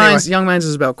All right, Young Minds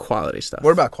is about quality stuff.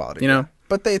 What about quality? You know?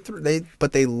 But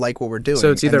they like what we're doing.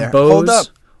 So it's and either they're- hold up,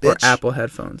 Bose or bitch. Apple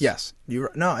headphones. Yes,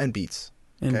 and Beats.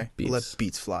 And Okay, Beats. let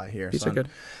Beats fly here. Beats son. are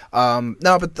good.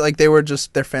 No, but like they're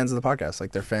fans of the podcast.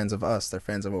 Like they're fans of us. They're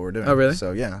fans of what we're doing. Oh, really?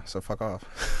 So yeah. So fuck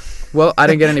off. Well, I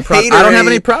didn't get any product. I don't have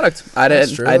any product. I That's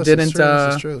didn't. true. I This didn't. is true.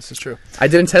 This is true. This is true. I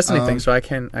didn't test anything, so I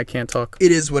can't talk.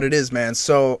 It is what it is, man.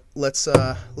 So let's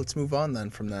move on then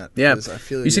from that. Yeah. because I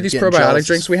feel You see you're these getting probiotic jealous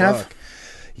drinks as we have? fuck.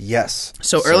 Yes.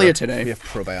 So sir. earlier today- we have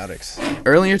probiotics.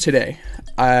 Earlier today,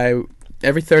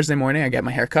 every Thursday morning I get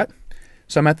my hair cut.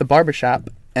 So I'm at the barber shop,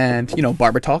 and you know,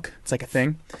 barber talk. It's like a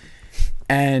thing.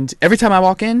 And every time I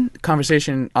walk in,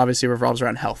 conversation obviously revolves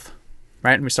around health,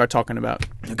 right? And we start talking about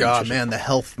God, man, the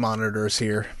health monitors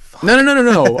here.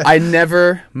 No. I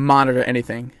never monitor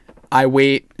anything. I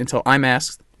wait until I'm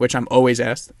asked, which I'm always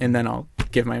asked, and then I'll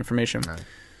give my information. Right.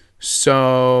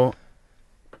 So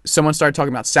someone started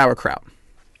talking about sauerkraut.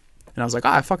 And I was like,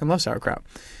 I fucking love sauerkraut.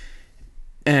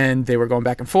 And they were going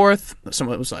back and forth.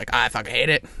 Someone was like, I fucking hate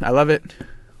it. I love it.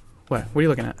 What are you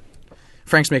looking at?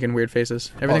 Frank's making weird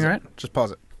faces. Everything Pause all it. right? Just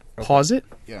pause it. Okay. Pause it?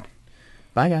 Yeah.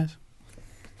 Bye, guys.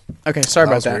 Okay, sorry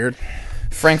about was that. Weird.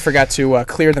 Frank forgot to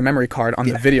clear the memory card on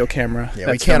the video camera. Yeah,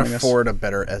 we that's can't filming us. afford a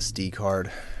better SD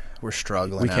card. We're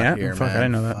struggling We out can't? here, Fuck, I man.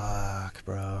 didn't know that. Fuck,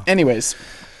 bro. Anyways,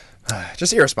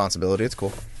 Just irresponsibility. It's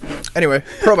cool. Anyway,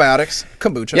 probiotics,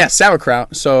 kombucha. yeah,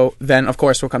 sauerkraut. So then, of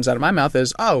course, what comes out of my mouth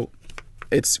is, oh,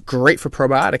 it's great for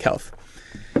probiotic health.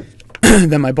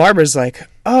 Then my barber's like,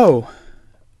 oh,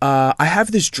 I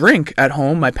have this drink at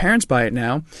home. My parents buy it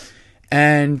now.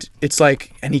 And it's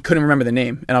like, and he couldn't remember the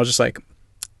name. And I was just like,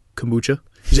 kombucha?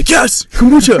 He's like, yes,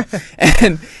 kombucha.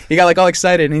 And he got like all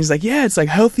excited. And he's like, yeah, it's like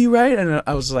healthy, right? And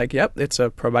I was like, yep, it's a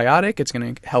probiotic. It's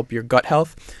going to help your gut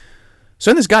health. So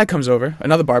then this guy comes over,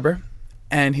 another barber.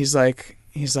 And he's like,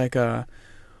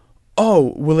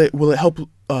 oh, will it help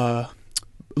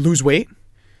lose weight?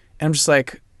 And I'm just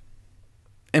like,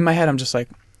 in my head, I'm just like,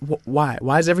 why?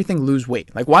 Why does everything lose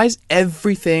weight? Like, why is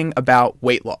everything about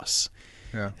weight loss?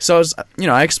 Yeah. So I was,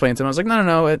 I explained to him. I was like,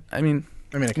 no. It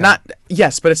not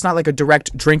yes, but it's not like a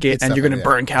direct drink it and you're gonna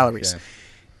burn calories. Yeah.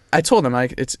 I told him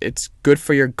like it's good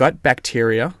for your gut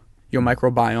bacteria, your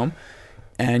microbiome,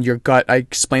 and your gut. I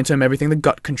explained to him everything the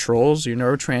gut controls, your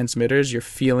neurotransmitters, your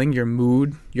feeling, your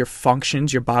mood, your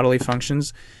functions, your bodily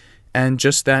functions, and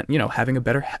just that having a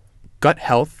better gut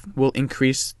health will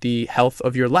increase the health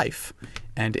of your life,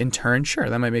 and in turn, sure,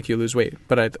 that might make you lose weight.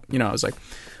 But I was like,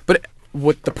 but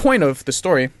what the point of the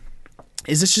story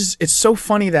is? It's so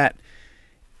funny that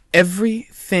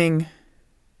everything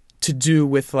to do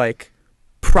with like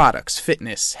products,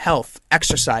 fitness, health,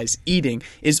 exercise, eating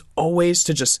is always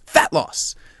to just fat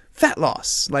loss.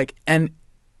 Like, and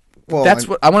what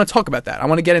I want to talk about. That I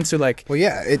want to get into like. Well,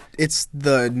 yeah, it's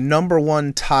the number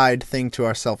one tied thing to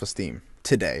our self-esteem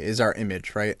today is our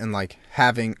image, right? And like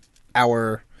having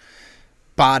our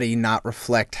body not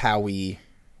reflect how we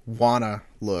wanna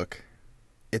look.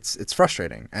 It's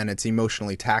frustrating and it's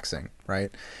emotionally taxing,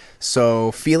 right?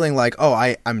 So feeling like, oh,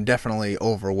 I'm definitely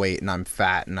overweight and I'm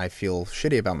fat and I feel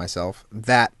shitty about myself,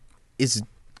 that is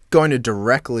going to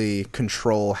directly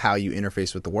control how you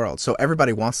interface with the world. So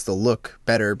everybody wants to look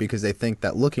better because they think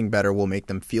that looking better will make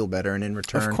them feel better and in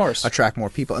return of course attract more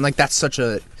people. And like that's such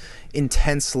a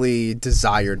intensely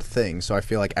desired thing. So I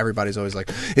feel like everybody's always like,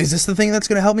 is this the thing that's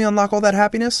going to help me unlock all that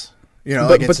happiness?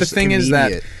 But the thing is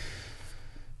that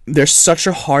there's such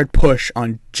a hard push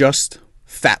on just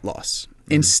fat loss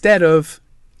instead of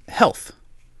health.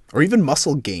 Or even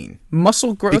muscle gain.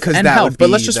 Muscle growth because and health.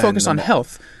 But let's just focus on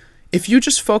health. If you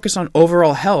just focus on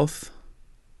overall health,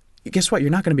 guess what? You're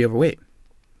not going to be overweight.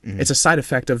 Mm-hmm. It's a side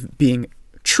effect of being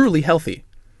truly healthy.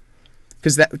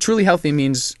 Because that truly healthy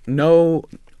means no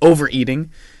overeating,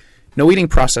 no eating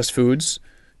processed foods,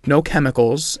 no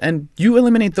chemicals, and you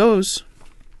eliminate those,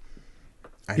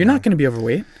 you're not going to be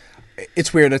overweight.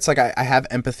 It's weird. It's like I have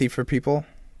empathy for people,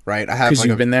 right? I have because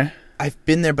you've been there. I've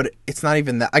been there, but it's not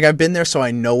even that. Like I've been there, so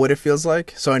I know what it feels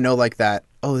like. So I know like that.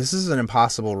 Oh, this is an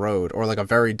impossible road, or like a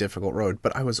very difficult road.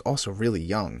 But I was also really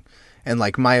young, and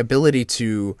like my ability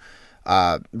to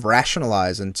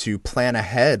rationalize and to plan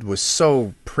ahead was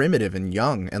so primitive and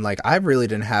young. And like I really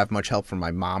didn't have much help from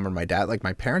my mom or my dad. Like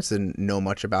my parents didn't know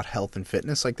much about health and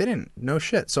fitness. Like they didn't know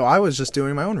shit. So I was just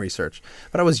doing my own research.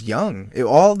 But I was young.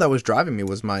 All that was driving me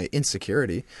was my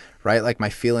insecurity, right? Like my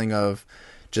feeling of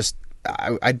just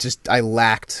I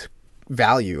lacked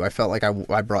value. I felt like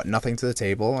I brought nothing to the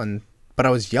table, but I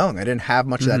was young. I didn't have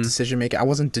much of that decision making. I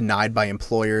wasn't denied by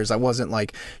employers. I wasn't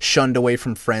like shunned away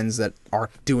from friends that are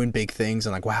doing big things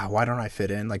and like, wow, why don't I fit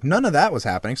in? Like none of that was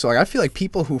happening. So like I feel like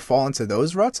people who fall into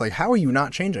those ruts, like how are you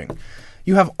not changing?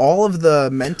 You have all of the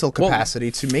mental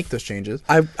capacity to make those changes.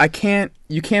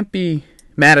 You can't be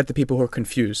mad at the people who are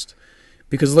confused,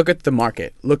 because look at the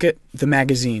market, look at the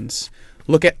magazines,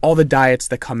 look at all the diets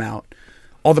that come out,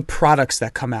 all the products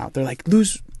that come out. They're like,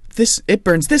 lose this, it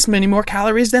burns this many more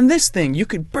calories than this thing. You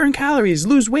could burn calories,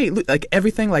 lose weight, like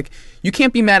everything. Like you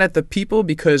can't be mad at the people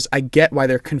because I get why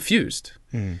they're confused.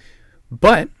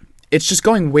 But it's just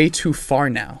going way too far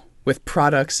now with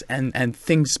products and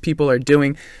things people are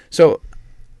doing. So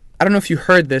I don't know if you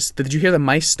heard this. Did you hear the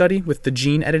mice study with the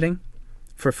gene editing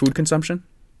for food consumption?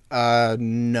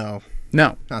 No.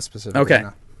 No. Not specifically. Okay.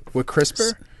 No. With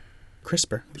CRISPR?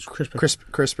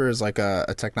 CRISPR is like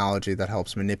a technology that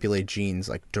helps manipulate genes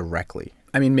like directly.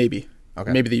 I mean, maybe.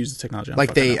 Okay. Maybe they use the technology.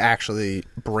 Like they actually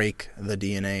break the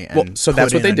DNA and so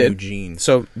that's what they did. New gene.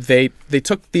 So they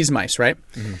took these mice, right?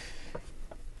 Mm-hmm.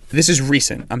 This is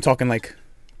recent. I'm talking like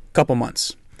a couple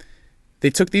months.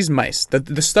 They took these mice.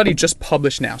 The study just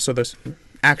published now. So this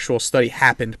actual study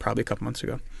happened probably a couple months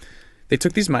ago. They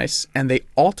took these mice and they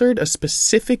altered a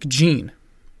specific gene.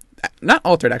 Not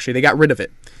altered, actually. They got rid of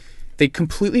it. They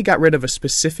completely got rid of a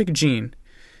specific gene.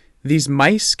 These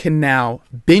mice can now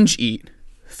binge eat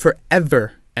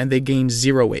forever and they gain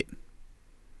 0 weight.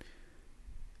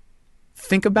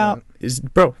 Think about,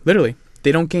 literally,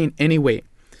 they don't gain any weight.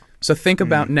 So think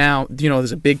about now,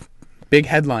 there's a big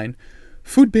headline.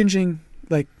 Food binging,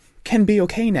 like, can be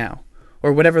okay now.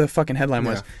 Or whatever the fucking headline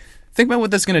was. Think about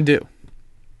what that's going to do.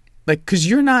 Like, because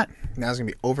you're not... Now it's going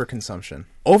to be overconsumption.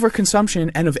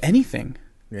 Overconsumption and of anything.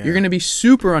 Yeah. You're going to be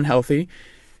super unhealthy.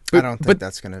 I don't think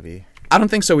that's going to be... I don't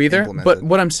think so either. But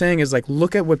what I'm saying is, like,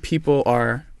 look at what people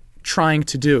are trying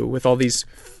to do with all these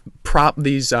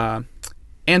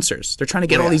answers. They're trying to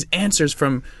get all these answers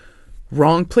from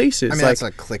wrong places. I mean, that's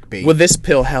like clickbait. Will this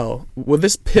pill help? Will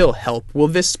this pill help? Will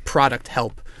this product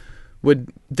help?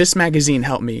 would this magazine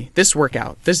help me? This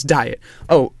workout, this diet.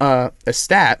 Oh, a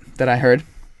stat that I heard: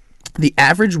 the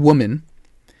average woman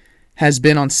has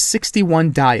been on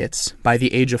 61 diets by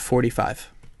the age of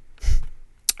 45.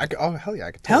 Oh, hell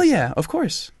yeah. Hell yeah, of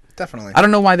course. Definitely. I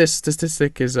don't know why this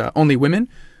statistic is only women,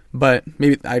 but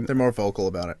maybe they're more vocal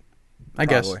about it. I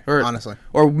guess. Or, honestly.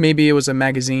 Or maybe it was a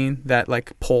magazine that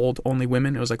like polled only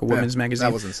women. It was like a women's magazine.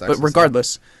 That wasn't sexist. But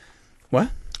regardless. What?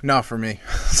 No, for me.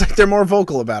 It's like they're more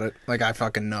vocal about it. Like, I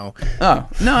fucking know. Oh,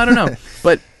 no, I don't know.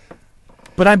 But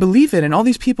I believe it, and all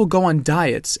these people go on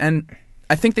diets, and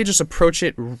I think they just approach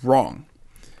it wrong.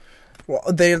 Well,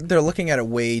 they're looking at it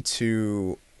way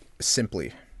too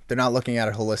simply. They're not looking at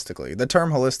it holistically. The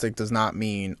term holistic does not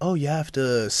mean, oh, you have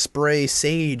to spray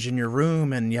sage in your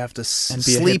room and you have to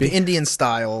sleep Indian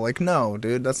style. Like, no,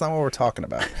 dude, that's not what we're talking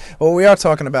about. What we are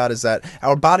talking about is that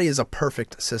our body is a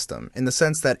perfect system in the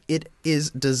sense that it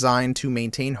is designed to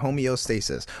maintain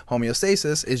homeostasis.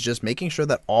 Homeostasis is just making sure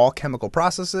that all chemical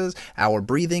processes, our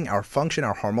breathing, our function,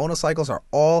 our hormonal cycles are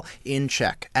all in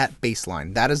check at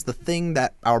baseline. That is the thing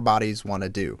that our bodies want to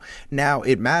do. Now,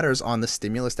 it matters on the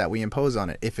stimulus that we impose on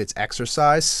it. If it's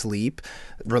exercise, sleep,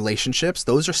 relationships,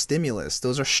 those are stimulus.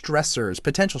 Those are stressors,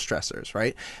 potential stressors,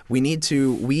 right? We need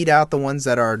to weed out the ones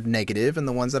that are negative and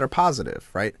the ones that are positive,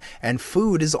 right? And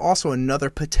food is also another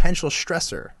potential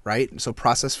stressor, right? So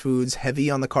processed foods,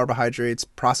 heavy on the carbohydrates,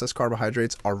 processed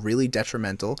carbohydrates are really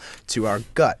detrimental to our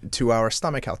gut, to our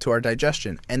stomach health, to our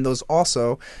digestion. And those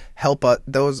also help us,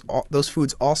 those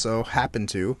foods also happen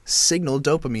to signal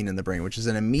dopamine in the brain, which is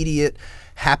an immediate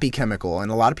happy chemical, and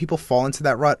a lot of people fall into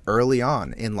that rut early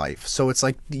on in life. So it's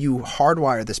like you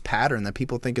hardwire this pattern that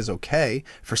people think is okay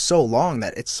for so long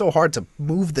that it's so hard to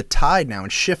move the tide now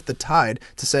and shift the tide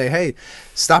to say, hey,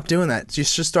 stop doing that.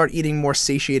 Just start eating more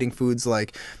satiating foods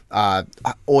like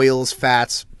oils,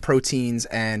 fats, proteins,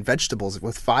 and vegetables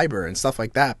with fiber and stuff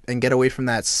like that, and get away from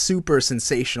that super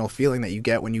sensational feeling that you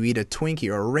get when you eat a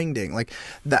Twinkie or a ring ding. Like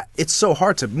that, it's so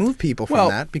hard to move people from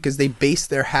that because they base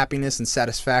their happiness and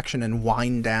satisfaction and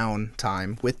wind down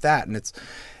time with that. And it's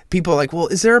people are like, well,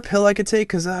 is there a pill I could take?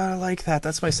 Because I like that.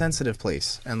 That's my sensitive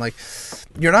place. And like,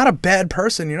 you're not a bad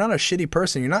person. You're not a shitty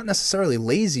person. You're not necessarily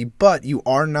lazy, but you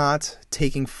are not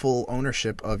taking full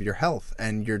ownership of your health.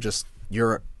 And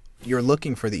you're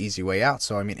looking for the easy way out.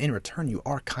 So, I mean, in return, you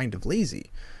are kind of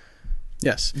lazy.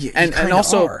 Yes. And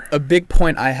also a big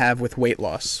point I have with weight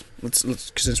loss,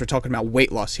 since we're talking about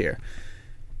weight loss here,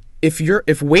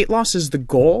 if weight loss is the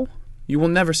goal, you will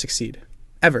never succeed,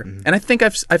 ever. Mm-hmm. And I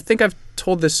think I've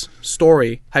told this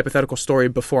hypothetical story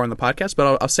before on the podcast,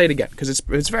 but I'll say it again because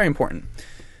it's very important.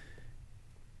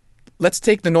 Let's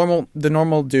take the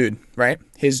normal dude, right?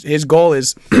 His goal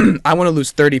is I want to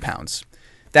lose 30 pounds.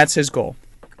 That's his goal.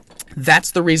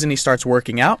 That's the reason he starts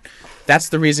working out. That's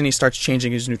the reason he starts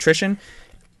changing his nutrition.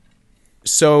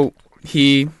 So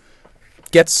he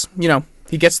gets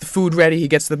the food ready. He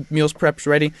gets the meals prepped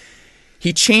ready.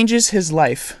 He changes his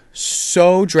life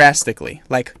so drastically,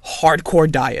 like hardcore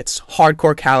diets,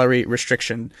 hardcore calorie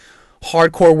restriction,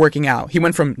 hardcore working out. He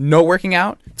went from no working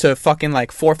out to fucking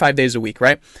like 4 or 5 days a week,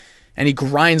 right? And he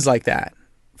grinds like that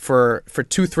for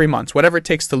 2-3 months, whatever it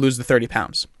takes to lose the 30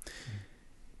 pounds.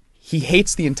 He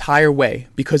hates the entire way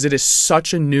because it is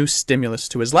such a new stimulus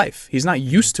to his life. He's not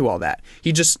used to all that.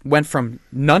 He just went from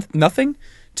nothing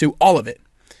to all of it.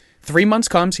 3 months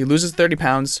comes, he loses 30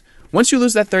 pounds. Once you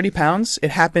lose that 30 pounds,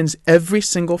 it happens every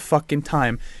single fucking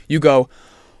time. You go,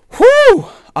 whew,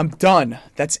 I'm done.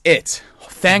 That's it.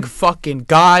 Thank fucking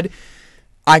God.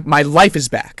 My life is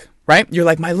back, right? You're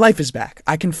like, my life is back.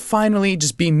 I can finally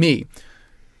just be me.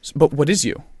 But what is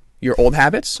you? Your old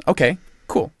habits? Okay,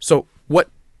 cool. So what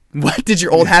did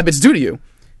your old habits do to you?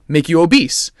 Make you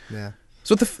obese. Yeah.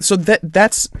 So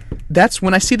that's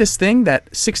when I see this thing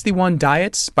that 61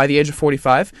 diets by the age of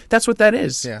 45. That's what that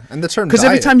is. Yeah, and the term because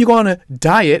every time you go on a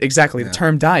diet, exactly the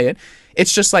term diet,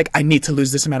 it's just like I need to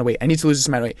lose this amount of weight. I need to lose this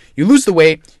amount of weight. You lose the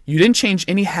weight. You didn't change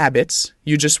any habits.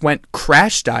 You just went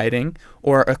crash dieting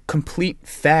or a complete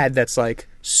fad that's like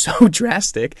so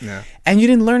drastic, and you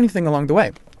didn't learn anything along the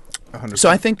way. 100%. So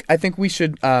I think we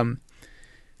should.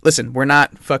 Listen, we're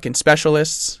not fucking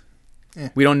specialists.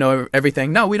 We don't know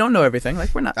everything. No, we don't know everything.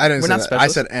 Like we're not. I didn't we're say not that.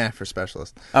 specialists. I said for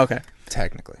specialist. Okay.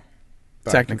 Technically.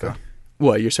 Technically.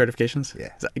 What, your certifications?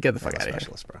 Yeah. Get the fuck out of here.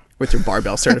 Specialist, bro. With your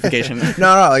barbell certification.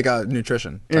 No, like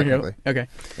nutrition. Technically. Okay.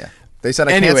 Yeah. They said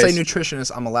I can't say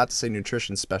nutritionist. I'm allowed to say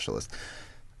nutrition specialist.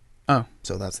 Oh.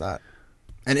 So that's that.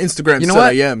 And Instagram said what?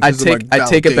 I am. I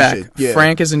take it back. Yeah.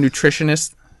 Frank is a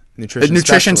nutritionist.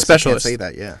 Nutrition specialist. I can't say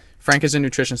that, yeah. Frank is a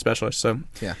nutrition specialist, so...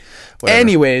 Yeah. Whatever.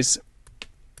 Anyways,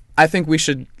 I think we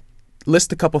should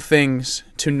list a couple things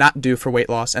to not do for weight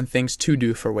loss and things to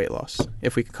do for weight loss,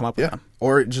 if we could come up with them.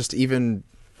 Or just even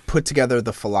put together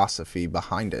the philosophy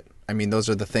behind it. I mean, those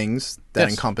are the things that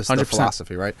encompass 100%. The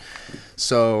philosophy, right?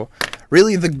 So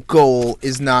really the goal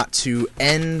is not to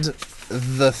end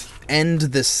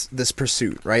this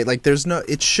pursuit, right? Like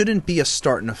it shouldn't be a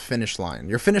start and a finish line.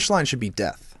 Your finish line should be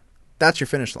death. That's your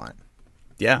finish line.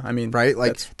 Yeah, I mean, right?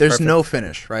 Like there's no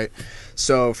finish, right?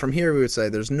 So from here we would say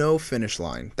there's no finish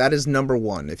line. That is number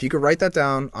one. If you could write that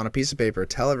down on a piece of paper,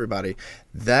 tell everybody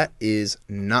that is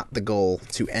not the goal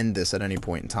to end this at any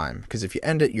point in time. Because if you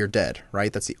end it, you're dead,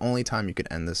 right? That's the only time you could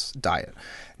end this diet.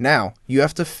 Now, you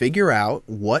have to figure out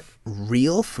what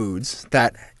real foods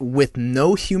that with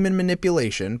no human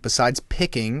manipulation besides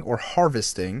picking or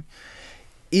harvesting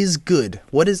is good.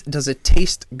 Does it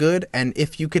taste good? And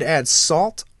if you could add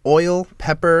salt, oil,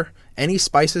 pepper, any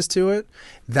spices to it,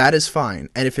 that is fine.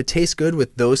 And if it tastes good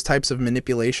with those types of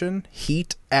manipulation,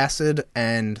 heat, acid,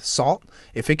 and salt,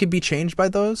 if it could be changed by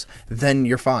those, then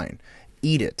you're fine.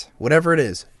 Eat it, whatever it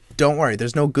is. Don't worry,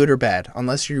 there's no good or bad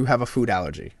unless you have a food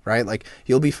allergy, right? Like,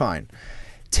 you'll be fine.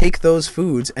 Take those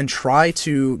foods and try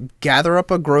to gather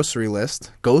up a grocery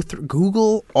list. Go through,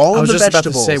 Google all of the vegetables. I was just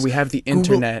about to say, we have the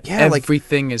internet. Yeah,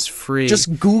 everything is free.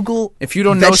 Just Google if you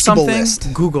don't know something,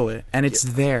 Google it, and it's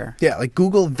there. Yeah, like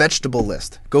Google vegetable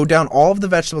list. Go down all of the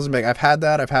vegetables and be like, I've had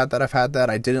that,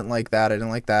 I didn't like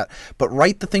that. But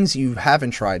write the things you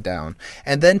haven't tried down.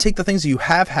 And then take the things you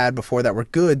have had before that were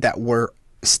good, that were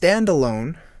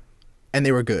standalone, and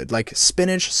they were good, like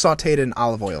spinach sautéed in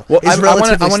olive oil. Well, I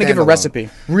want to give a recipe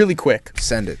really quick.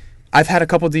 Send it. I've had a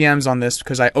couple DMs on this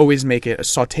because I always make it a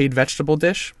sautéed vegetable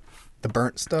dish. The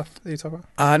burnt stuff that you talk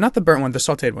about? Not the burnt one, the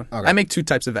sautéed one. Okay. I make two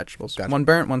types of vegetables. Gotcha. One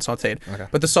burnt, one sautéed. Okay.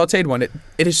 But the sautéed one, it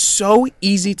is so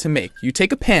easy to make. You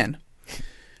take a pan.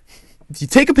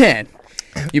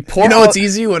 You pour. You know it's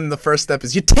easy when the first step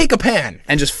is you take a pan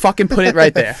and just fucking put it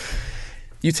right there.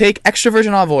 You take extra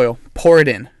virgin olive oil, pour it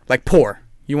in, like pour.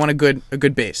 You want a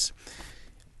good base.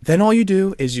 Then all you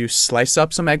do is you slice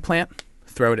up some eggplant,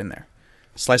 throw it in there.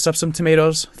 Slice up some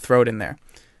tomatoes, throw it in there.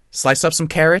 Slice up some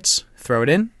carrots, throw it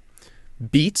in.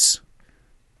 Beets,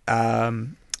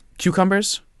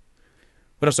 cucumbers.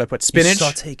 What else do I put? Spinach. You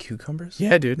saute cucumbers?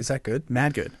 Yeah, dude. Is that good?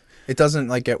 Mad good. It doesn't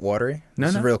like get watery? No,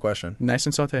 It's a real question. Nice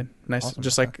and sauteed. Nice, Awesome.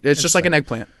 just like an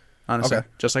eggplant. Honestly, Okay.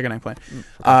 Just like an eggplant.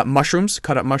 Mushrooms,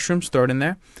 cut up mushrooms, throw it in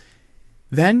there.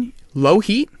 Then low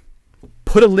heat.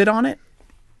 Put a lid on it,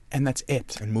 and that's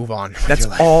it. And move on. That's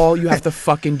all you have to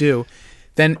fucking do.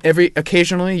 Then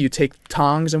occasionally you take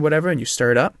tongs and whatever and you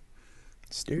stir it up.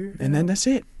 And then that's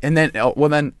it. And then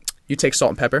then you take salt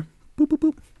and pepper, boop boop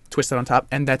boop, twist it on top,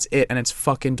 and that's it. And it's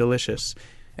fucking delicious.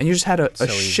 And you just had a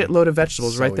shitload of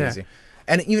vegetables right there. Easy.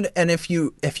 And if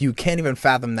you can't even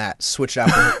fathom that, switch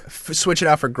it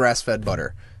out for grass-fed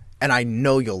butter, and I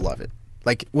know you'll love it.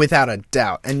 Like, without a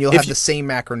doubt. And you'll have the same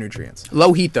macronutrients.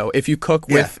 Low heat, though. If you cook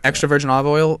with extra virgin olive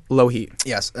oil, low heat.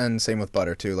 Yes, and same with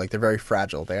butter, too. Like, they're very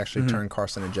fragile. They actually turn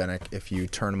carcinogenic if you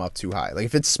turn them up too high. Like,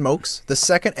 if it smokes, the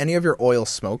second any of your oil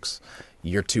smokes,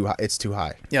 you're too high. It's too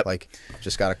high. Yep. Like,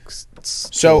 just got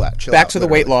to chill back to the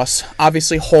weight loss.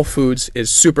 Obviously, whole foods is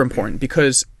super important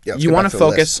because you want to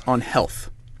focus on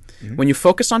health. Mm-hmm. When you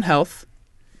focus on health,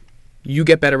 you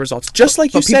get better results. Just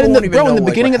like you said in the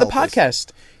beginning of the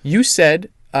podcast. You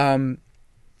said, no.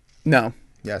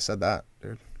 Yeah, I said that,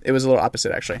 dude. It was a little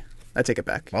opposite, actually. I take it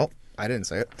back. Well, I didn't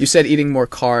say it. You said eating more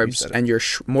carbs, and you're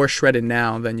more shredded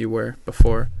now than you were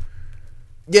before.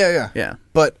 Yeah.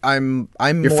 But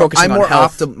you're focusing on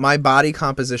health. My body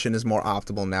composition is more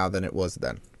optimal now than it was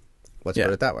then. Let's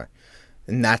put it that way.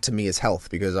 And that to me is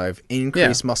health because I've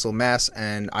increased muscle mass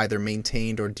and either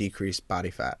maintained or decreased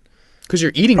body fat. Because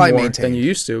you're eating more than you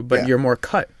used to, but you're more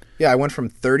cut. Yeah, I went from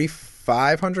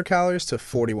 3,500 calories to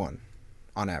 41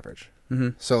 on average. Mm-hmm.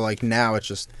 So like now it's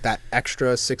just that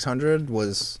extra 600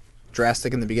 was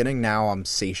drastic in the beginning. Now I'm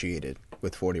satiated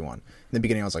with 41. In the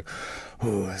beginning I was like,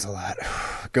 oh, that's a lot.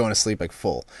 Going to sleep like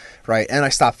full, right? And I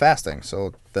stopped fasting,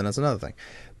 so then that's another thing.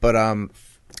 But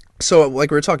so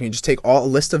like we were talking, you just take a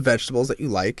list of vegetables that you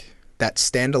like that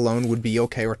standalone would be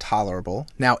okay or tolerable.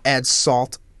 Now add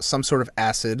salt, some sort of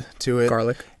acid to it.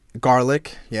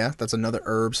 Garlic, yeah, that's another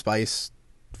herb, spice,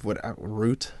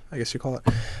 root, I guess you call it.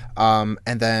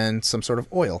 And then some sort of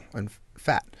oil and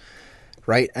fat,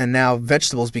 right? And now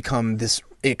vegetables become this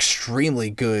extremely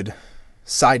good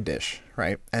side dish,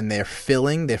 right? And they're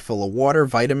filling, they're full of water,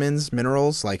 vitamins,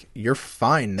 minerals, like you're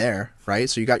fine there, right?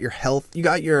 So you got your health, you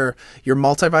got your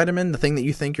multivitamin, the thing that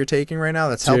you think you're taking right now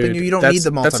that's helping you. You don't need the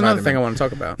multivitamin. That's another thing I want to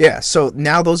talk about. Yeah, so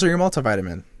now those are your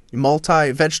multivitamin.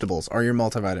 Multi-vegetables are your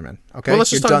multivitamin. Okay. Well, let's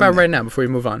just talk about it right now before we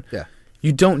move on. Yeah.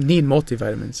 You don't need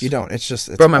multivitamins. You don't. It's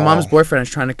just... Bro, my mom's boyfriend is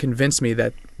trying to convince me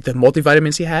that the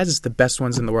multivitamins he has is the best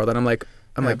ones in the world. And I'm like,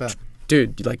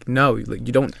 dude, like, no, like,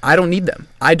 you don't... I don't need them.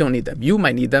 I don't need them. You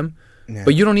might need them,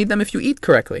 but you don't need them if you eat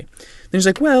correctly. Then he's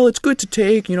like, well, it's good to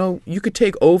take, you know, you could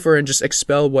take over and just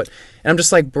expel what... And I'm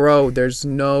just like, bro, there's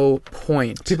no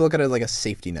point. People look at it like a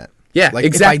safety net. Yeah, like,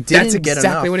 exactly. If I didn't That's get exactly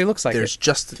enough, what he looks like. There's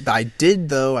just... I did,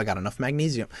 though. I got enough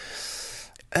magnesium.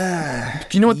 Do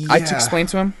you know what I explained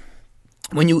to him?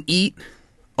 When you eat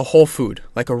a whole food,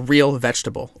 like a real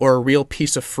vegetable or a real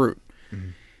piece of fruit,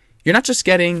 you're not just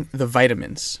getting the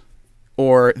vitamins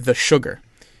or the sugar.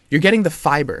 You're getting the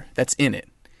fiber that's in it.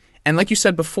 And like you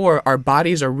said before, our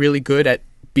bodies are really good at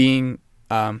being,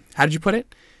 how did you put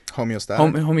it? Homeostatic.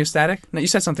 Homeostatic? No, you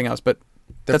said something else, but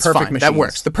that's perfect fine. machines. That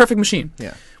works. The perfect machine.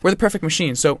 Yeah. We're the perfect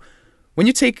machine. So when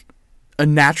you take a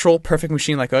natural perfect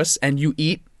machine like us and you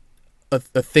eat a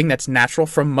thing that's natural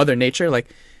from Mother Nature, like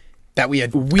that we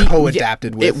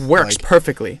co-adapted with. It works like,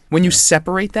 perfectly. When you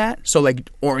separate that, so like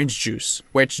orange juice,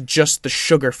 where it's just the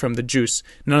sugar from the juice,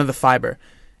 none of the fiber,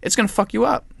 it's going to fuck you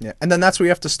up. Yeah. And then that's where you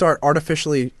have to start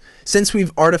artificially, since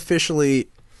we've artificially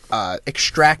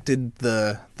extracted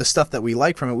the stuff that we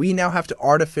like from it, we now have to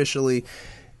artificially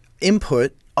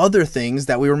input other things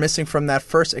that we were missing from that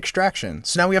first extraction.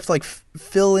 So now we have to like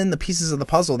fill in the pieces of the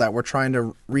puzzle that we're trying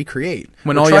to recreate.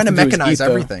 When we're all trying you to have to do is mechanize eat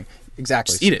everything.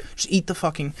 Exactly. Just eat it. Just eat the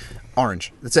fucking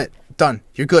orange. That's it. Done.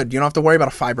 You're good. You don't have to worry about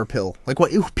a fiber pill. Like,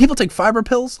 what? People take fiber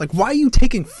pills? Like, why are you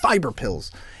taking fiber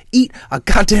pills? Eat a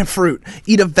goddamn fruit.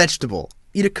 Eat a vegetable.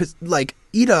 Eat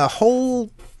a whole.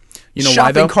 You know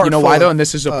why though? You know why though? And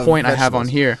this is a point vegetables. I have on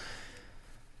here.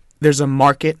 There's a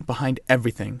market behind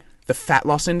everything. The fat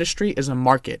loss industry is a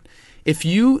market. If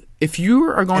you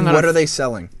are going on what are they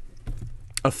selling?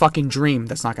 A fucking dream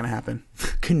that's not going to happen.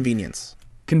 Convenience.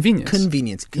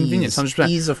 Convenience. 100%.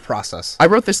 Ease of process. I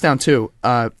wrote this down too.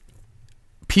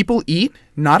 People eat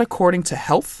not according to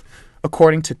health,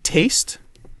 according to taste,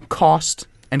 cost,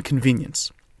 and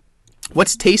convenience.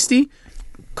 What's tasty,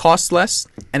 costs less,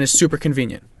 and is super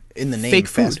convenient? In the name, fake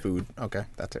fast food. Okay,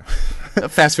 that too.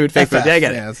 Fast food, fake food. Yeah, I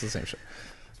get it. Yeah, that's the same shit.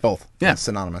 Both. Yeah. It's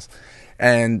synonymous.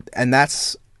 And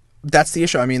that's the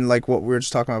issue. I mean, like what we were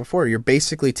just talking about before. You're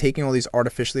basically taking all these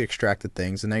artificially extracted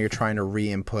things, and now you're trying to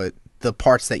re-input the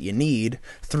parts that you need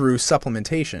through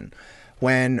supplementation.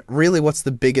 When really, what's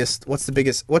the big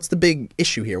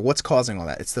issue here? What's causing all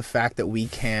that? It's the fact that we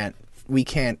can't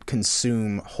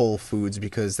consume whole foods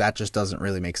because that just doesn't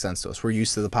really make sense to us. We're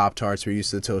used to the Pop-Tarts, we're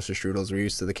used to the toaster strudels, we're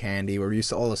used to the candy, we're used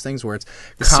to all those things where it's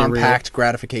compact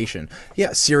gratification.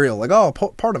 Yeah, cereal, like,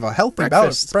 part of a healthy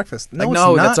balanced breakfast. No, like,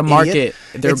 no, it's not, that's a market.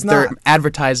 Idiot. They're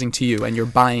advertising to you and you're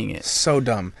buying it. So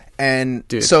dumb. And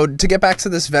dude. So to get back to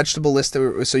this vegetable list,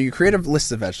 so you create a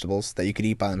list of vegetables that you could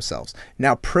eat by themselves.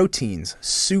 Now proteins,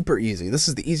 super easy. This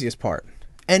is the easiest part.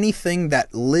 Anything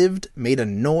that lived, made a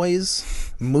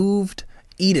noise, moved,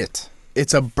 eat it.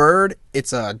 It's a bird,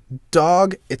 it's a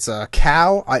dog, it's a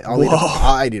cow.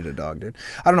 I'd eat a dog, dude.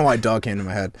 I don't know why dog came to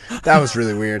my head. That was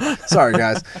really weird. Sorry,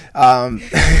 guys.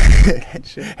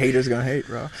 Haters gonna hate,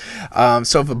 bro.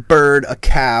 So if a bird, a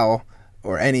cow,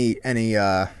 or any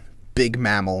big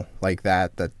mammal like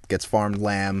that gets farmed,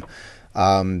 lamb,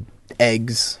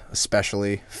 eggs,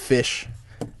 especially fish,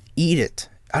 eat it.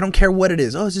 I don't care what it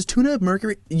is. Oh, is this tuna have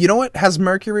mercury? You know what has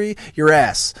mercury? Your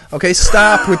ass. Okay,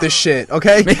 stop with this shit.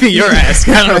 Okay, maybe your ass.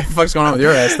 I don't know what the fuck's going on with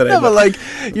your ass today. No, but like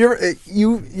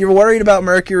you're worried about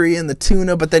mercury in the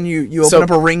tuna, but then you open up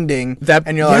a ring ding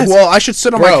and you're like, well, I should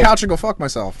sit on my couch and go fuck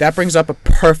myself. That brings up a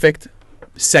perfect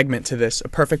segment to this. A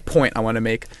perfect point I want to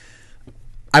make.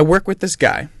 I work with this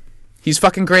guy. He's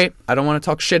fucking great. I don't want to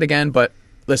talk shit again, but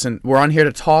listen, we're on here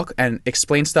to talk and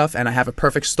explain stuff, and I have a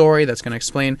perfect story that's going to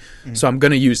explain, so I'm going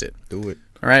to use it. Do it.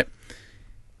 All right?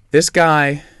 This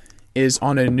guy is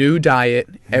on a new diet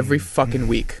every fucking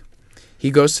week.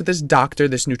 He goes to this doctor,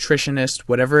 this nutritionist,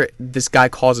 whatever this guy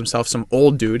calls himself, some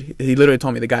old dude. He literally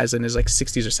told me the guy's in his like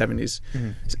 60s or 70s.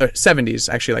 70s,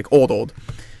 actually, like old.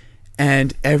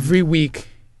 And every week,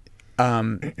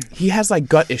 he has like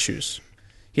gut issues.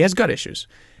 He has gut issues.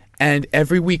 And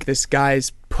every week, this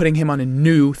guy's putting him on a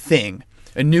new thing,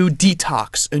 a new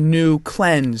detox, a new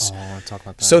cleanse. Oh, I want to talk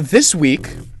about that. So this week,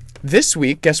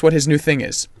 guess what his new thing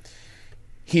is?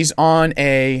 He's on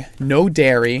a no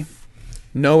dairy,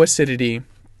 no acidity,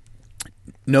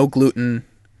 no gluten,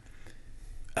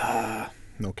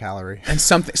 no calorie, and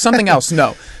something else.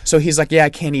 No. So he's like, yeah,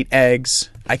 I can't eat eggs,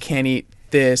 I can't eat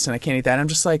this, and I can't eat that. And I'm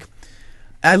just like,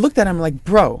 I looked at him like,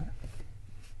 bro,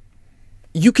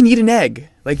 you can eat an egg.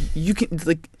 Like, you can,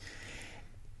 like,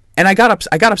 And I got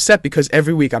upset because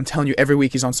every week, I'm telling you, every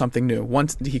week he's on something new.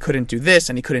 Once he couldn't do this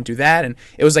and he couldn't do that, and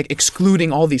it was like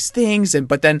excluding all these things. And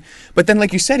but then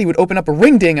like you said, he would open up a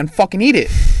ring ding and fucking eat it.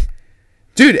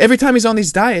 Dude, every time he's on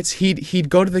these diets, he'd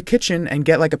go to the kitchen and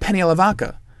get like a penne alla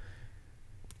vodka.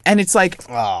 And it's like,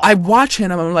 I watch him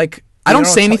and I'm like, I don't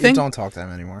say anything. You don't talk to him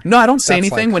anymore. No, I don't say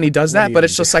anything when he does that, but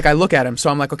it's just like I look at him,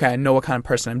 so I'm like, okay, I know what kind of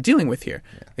person I'm dealing with here.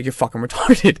 Yeah. Like, you're fucking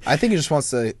retarded. I think he just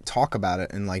wants to talk about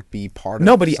it and like be part of it.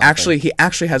 No, but he actually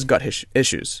has gut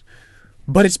issues.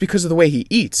 But it's because of the way he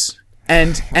eats.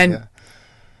 And yeah.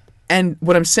 And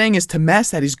what I'm saying is, to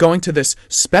mask that, he's going to this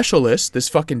specialist, this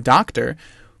fucking doctor,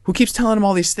 who keeps telling him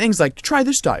all these things like, try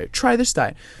this diet, try this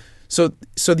diet. So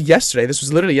yesterday, this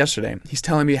was literally yesterday, he's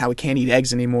telling me how he can't eat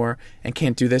eggs anymore and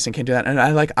can't do this and can't do that. And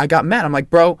I got mad. I'm like,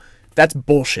 bro, that's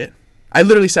bullshit. I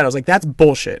literally said, I was like, that's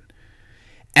bullshit.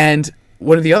 And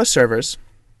one of the other servers,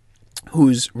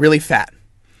 who's really fat,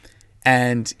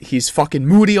 and he's fucking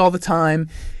moody all the time.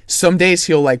 Some days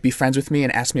he'll like be friends with me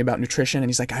and ask me about nutrition, and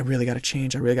he's like, I really gotta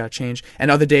change.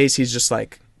 And other days he's just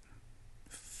like,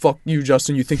 fuck you,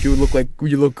 Justin, you think you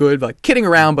look good, like kidding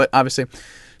around, but obviously.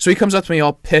 So he comes up to me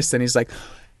all pissed and he's like,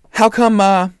 how come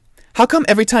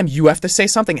every time you have to say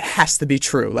something, it has to be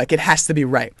true? Like, it has to be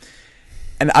right.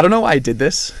 And I don't know why I did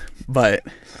this, but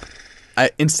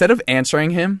instead of answering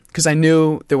him, because I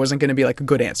knew there wasn't going to be like a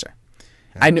good answer.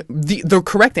 I knew the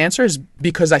correct answer is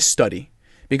because I study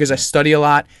a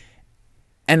lot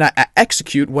and I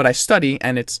execute what I study,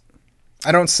 and it's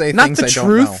I don't say not things the I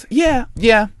truth. don't know.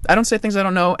 Yeah. I don't say things I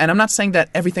don't know, and I'm not saying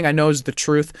that everything I know is the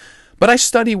truth, but I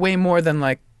study way more than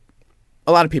like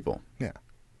a lot of people. Yeah.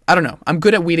 I don't know. I'm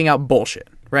good at weeding out bullshit,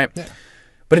 right? Yeah.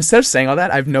 But instead of saying all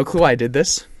that, I have no clue why I did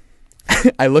this.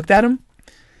 I looked at him,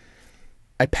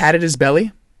 I patted his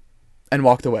belly, and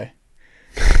walked away.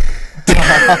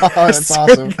 Oh, that's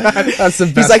awesome. That's the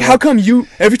best. He's like, how come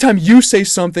every time you say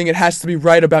something, it has to be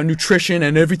right about nutrition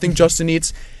and everything Justin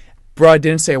eats? Bro, I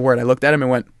didn't say a word. I looked at him and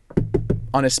went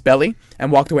on his belly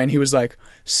and walked away, and he was like,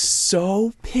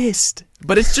 so pissed.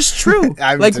 But it's just true.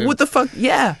 Like, what the fuck?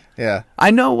 Yeah. Yeah.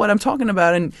 I know what I'm talking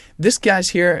about. And this guy's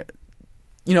here,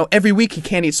 you know, every week he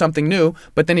can't eat something new,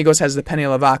 but then he has the penne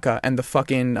alla vodka and the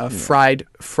fucking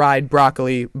fried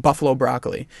broccoli, buffalo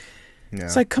broccoli. Yeah.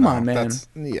 It's like, come on, man.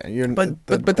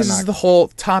 But this is the whole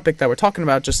topic that we're talking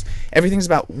about. Just everything's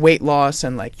about weight loss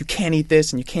and like, you can't eat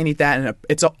this and you can't eat that. And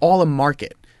it's all a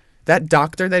market. That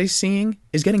doctor that he's seeing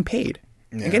is getting paid.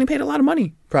 Yeah. And getting paid a lot of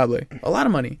money, probably. A lot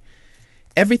of money.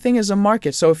 Everything is a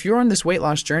market. So if you're on this weight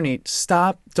loss journey,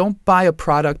 stop. Don't buy a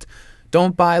product.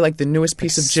 Don't buy like the newest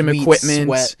piece of gym equipment.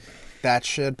 Sweat. That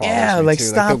shit bothers me too.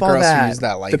 Stop like the all girls that. Use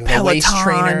that like the Peloton, waist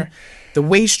trainer. The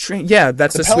waist trainer. Yeah,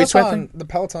 that's the sweet sweat thing. The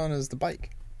Peloton is the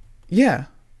bike. Yeah.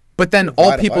 But then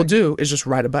all people do is just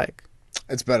ride a bike.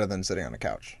 It's better than sitting on a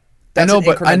couch. I know,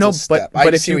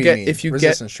 but if you get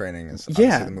resistance training is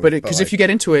yeah, the move, but because if you get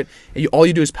into it, all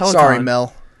you do is Peloton. Sorry,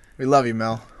 Mel. We love you,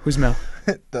 Mel. Who's Mel?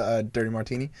 The Dirty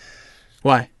Martini.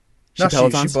 Why? She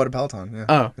bought a Peloton. Yeah.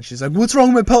 Oh, and she's like, "What's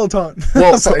wrong with my Peloton?"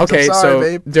 Well, like, okay,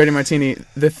 sorry, so Dirty Martini.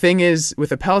 The thing is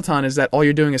with a Peloton is that all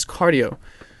you're doing is cardio.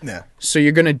 Yeah. So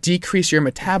you're going to decrease your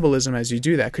metabolism as you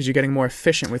do that because you're getting more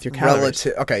efficient with your calories.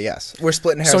 Okay, yes. We're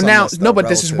splitting hairs so on now, this, though, but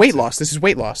this is weight loss. This is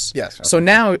weight loss. Yes. Okay. So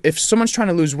now if someone's trying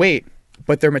to lose weight,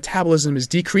 but their metabolism is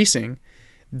decreasing,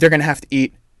 they're going to have to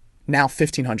eat now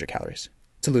 1,500 calories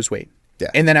to lose weight. Yeah.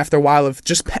 And then after a while of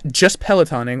just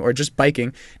Pelotoning or just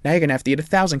biking, now you're going to have to eat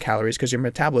 1,000 calories because your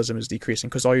metabolism is decreasing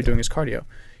because all you're doing is cardio.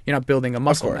 You're not building a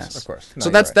muscle mass. Of course. No, so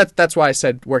that's why I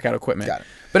said workout equipment. Got it.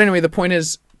 But anyway, the point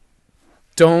is,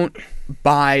 don't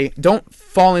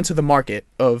fall into the market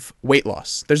of weight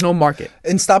loss. There's no market.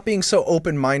 And stop being so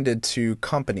open-minded to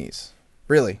companies.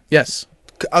 Really. Yes.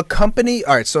 A company,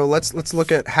 all right, so let's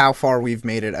look at how far we've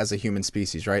made it as a human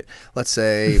species, right? Let's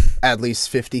say at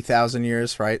least 50,000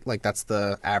 years, right? Like that's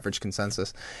the average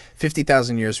consensus.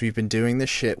 50,000 years we've been doing this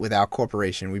shit without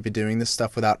corporation. We've been doing this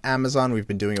stuff without Amazon. We've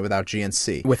been doing it without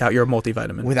GNC. Without your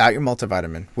multivitamin.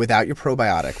 Without your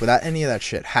probiotic, without any of that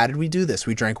shit. How did we do this?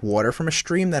 We drank water from a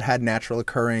stream that had natural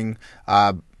occurring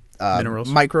minerals,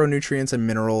 micronutrients and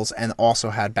minerals, and also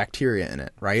had bacteria in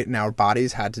it, right? And our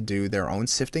bodies had to do their own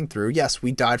sifting through. Yes,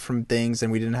 we died from things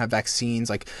and we didn't have vaccines.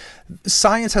 Like,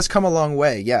 science has come a long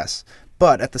way, yes.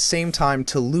 But at the same time,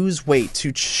 to lose weight,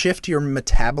 to shift your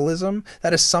metabolism,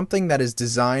 that is something that is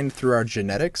designed through our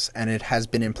genetics, and it has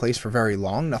been in place for very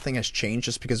long. Nothing has changed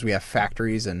just because we have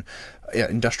factories and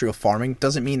industrial farming.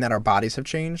 Doesn't mean that our bodies have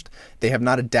changed. They have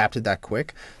not adapted that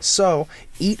quick. So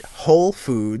eat whole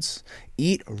foods.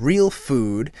 eat real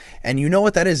food, and you know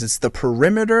what that is. It's the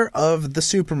perimeter of the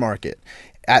supermarket.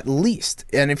 At least.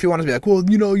 And if you want to be like, well,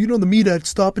 the meat at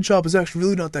Stop and Shop is actually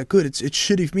really not that good. It's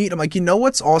shitty meat. I'm like, you know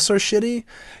what's also shitty?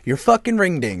 Your fucking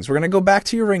ring dings. We're going to go back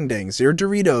to your ring dings, your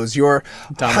Doritos, your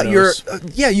Domino's.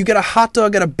 You get a hot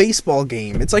dog at a baseball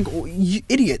game. It's like, you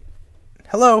idiot.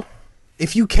 Hello.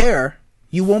 If you care,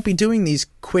 you won't be doing these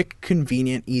quick,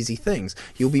 convenient, easy things.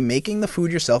 You'll be making the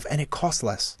food yourself, and it costs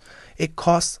less. It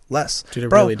costs less. Dude, it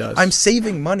Bro, really does. I'm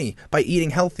saving money by eating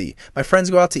healthy. My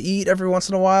friends go out to eat every once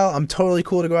in a while. I'm totally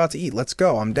cool to go out to eat. Let's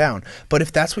go. I'm down. But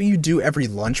if that's what you do every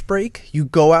lunch break, you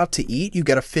go out to eat, you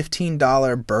get a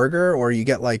 $15 burger, or you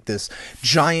get like this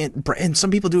giant, and some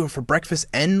people do it for breakfast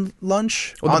and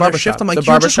lunch on their shift. I'm like,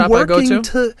 you're just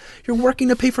you're working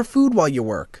to pay for food while you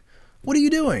work. What are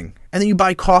you doing? And then you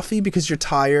buy coffee because you're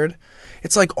tired.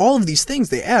 It's like all of these things,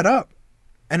 they add up.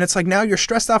 And it's like now you're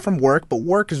stressed out from work, but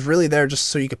work is really there just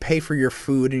so you could pay for your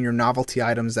food and your novelty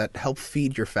items that help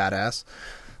feed your fat ass.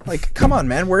 Like, come on,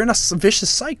 man. We're in a vicious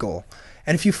cycle.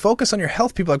 And if you focus on your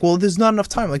health, people are like, well, there's not enough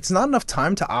time. Like, it's not enough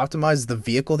time to optimize the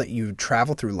vehicle that you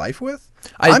travel through life with.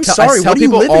 I'm sorry. I tell what are you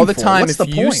people living all the for? time, What's if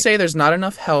the you point? say there's not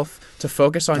enough health to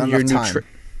focus on Not your enough nutrition.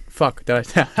 time. Fuck, did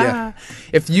I? Yeah.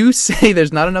 If you say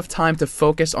there's not enough time to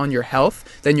focus on your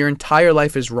health, then your entire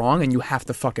life is wrong and you have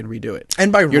to fucking redo it.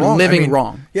 And by you're wrong, living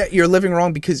wrong. Yeah, you're living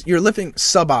wrong because you're living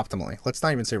suboptimally. Let's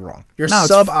not even say wrong. You're No,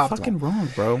 suboptimal. it's fucking wrong,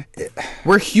 bro.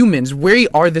 We're humans. We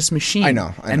are this machine. I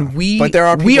know. And But there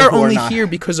are we people are who are only not. here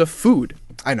because of food.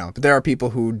 I know, but there are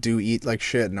people who do eat like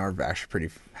shit and are actually pretty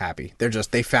happy.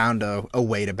 They found a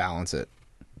way to balance it.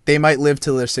 They might live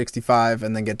till they're 65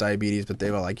 and then get diabetes, but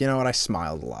they were like, you know what? I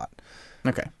smiled a lot.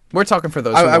 Okay. We're talking for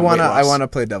those I who want I want to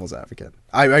play devil's advocate.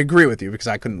 I agree with you because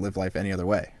I couldn't live life any other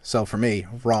way. So for me,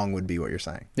 wrong would be what you're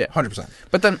saying. Yeah. 100%.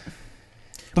 But then...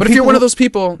 But if you're one of those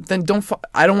people, then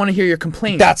I don't want to hear your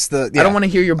complaint. I don't want to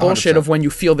hear your bullshit 100%. of when you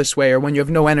feel this way or when you have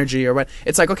no energy or what.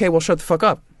 It's like, okay, well, shut the fuck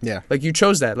up. Yeah. Like you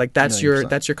chose that. Like that's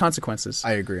 100%. your consequences.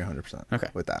 I agree 100% Okay.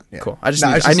 with that. Yeah. Cool.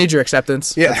 I need your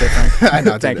acceptance. Yeah. That's it, Frank. I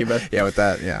know. Thank you, bud. Yeah, with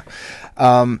that, yeah.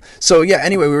 So yeah,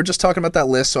 anyway, we were just talking about that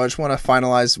list, so I just want to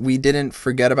finalize. We didn't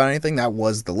forget about anything. That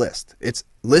was the list. It's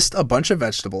list a bunch of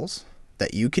vegetables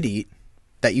that you could eat,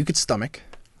 that you could stomach,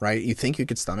 right? You think you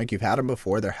could stomach. You've had them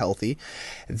before. They're healthy.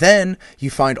 Then you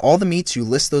find all the meats. You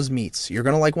list those meats. You're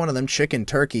going to like one of them: chicken,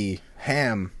 turkey,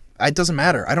 ham. It doesn't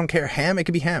matter. I don't care. Ham, it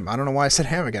could be ham. I don't know why I said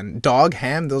ham again. Dog,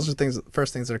 ham, those are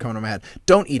first things that are coming to my head.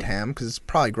 Don't eat ham because it's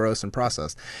probably gross and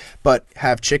processed. But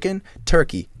have chicken,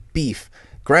 turkey, beef,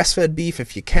 grass-fed beef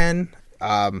if you can.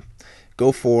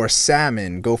 Go for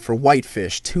salmon. Go for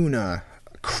whitefish, tuna,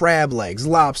 crab legs,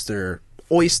 lobster,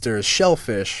 oysters,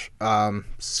 shellfish,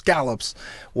 scallops,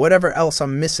 whatever else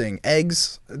I'm missing.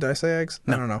 Eggs. Did I say eggs?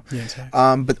 No. I don't know.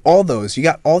 Yeah, but all those, you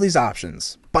got all these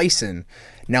options. Bison.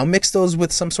 Now mix those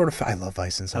with some sort of I love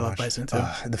bison so much. I love bison too.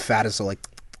 The fat is so like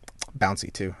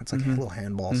bouncy too. It's like little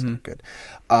handballs. Good.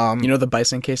 You know the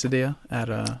bison quesadilla at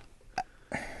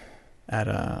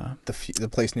The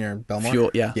place near Belmont.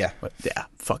 Fuel, yeah. Yeah.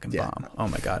 Fucking Yeah. bomb. Oh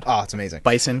my god. Oh, it's amazing.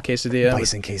 Bison quesadilla.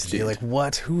 Bison quesadilla. Like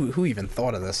what? Who even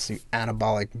thought of this? You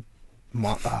anabolic.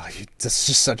 It's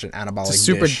just such an anabolic. It's a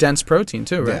super dish. dense protein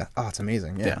too, right? Yeah. Oh, it's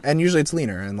amazing. Yeah. Yeah. And usually it's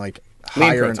leaner and like Lean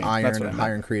higher in protein, that's iron what I and meant.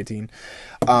 higher in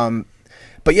creatine.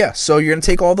 But yeah, so you're going to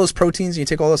take all those proteins, you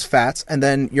take all those fats, and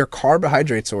then your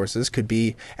carbohydrate sources could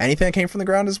be anything that came from the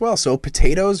ground as well. So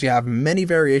potatoes, you have many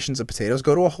variations of potatoes.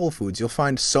 Go to a Whole Foods. You'll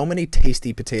find so many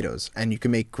tasty potatoes, and you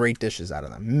can make great dishes out of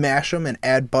them. Mash them and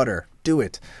add butter. Do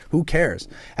it. Who cares?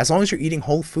 As long as you're eating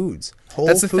whole foods.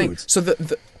 That's the thing. So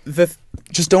the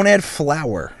Just don't add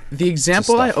flour. The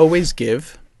example I always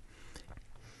give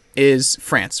is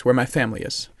France, where my family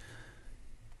is.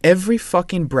 Every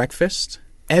breakfast,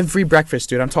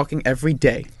 dude, I'm talking every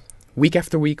day, week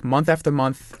after week, month after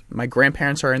month. My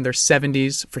grandparents are in their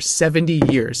 70s for 70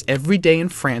 years. Every day in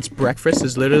France, breakfast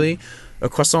is literally a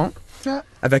croissant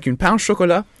avec une pain au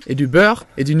chocolat et du beurre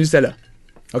et du Nutella.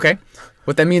 Okay?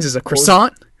 What that means is a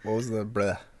croissant. What was the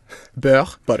bleh?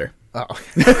 Beurre, butter. Oh.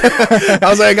 I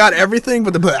was like, I got everything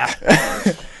but the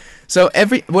bleh. So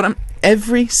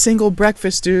every single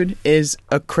breakfast, dude, is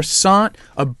a croissant,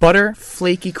 a butter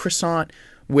flaky croissant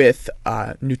with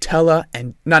Nutella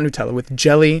and not Nutella, with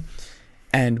jelly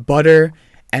and butter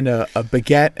and a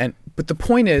baguette. But the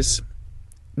point is,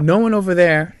 no one over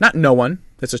there, not no one,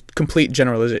 that's a complete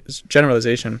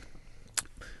generalization,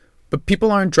 but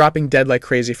people aren't dropping dead like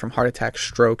crazy from heart attacks,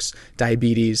 strokes,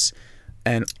 diabetes,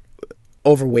 and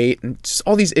overweight, and just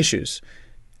all these issues.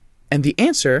 And the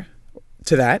answer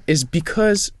to that is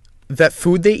because that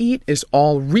food they eat is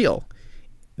all real.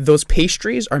 Those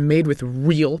pastries are made with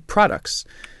real products.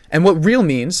 And what real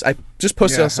means, I just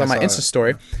posted Yeah, this on I my saw Insta it.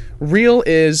 story. Real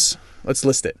is, let's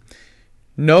list it.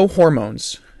 No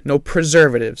hormones, no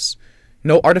preservatives,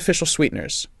 no artificial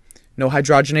sweeteners, no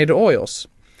hydrogenated oils,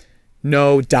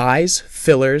 no dyes,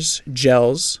 fillers,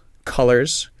 gels,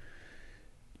 colors.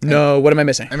 No, what am I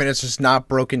missing? I mean, it's just not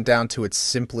broken down to its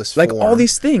simplest Like form. all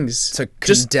these things. to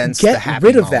Just condense get the happy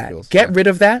rid of molecules. that. Get Yeah. rid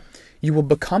of that. You will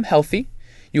become healthy.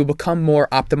 You will become more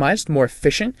optimized, more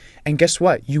efficient. And guess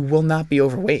what? You will not be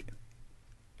overweight.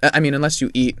 I mean, unless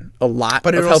you eat a lot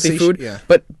But of it'll healthy food. yeah.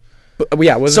 But yeah, what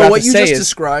I was So about what to you say just is,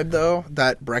 described, though,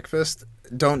 that breakfast,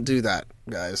 don't do that,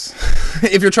 guys.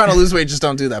 If you're trying to lose weight, just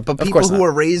don't do that. But people course who not.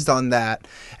 are raised on that,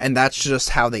 and that's just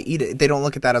how they eat it, they don't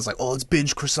look at that as like, oh, let's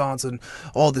binge croissants and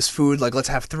all this food. Like, let's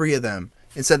have 3 of them.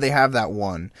 Instead, they have that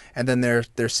one, and then they're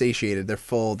satiated, they're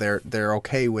full, they're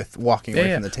okay with walking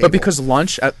away from the table. But because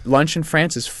lunch in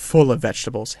France is full of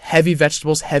vegetables,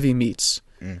 heavy meats.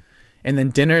 And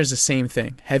then dinner is the same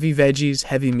thing. Heavy veggies,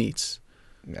 heavy meats.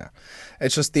 Yeah,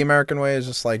 it's just the American way is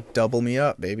just like double me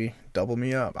up, baby, double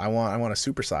me up. I want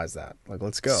to supersize that. Like,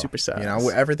 let's go. Supersize. You know,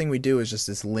 everything we do is just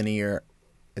this linear.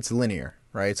 It's linear,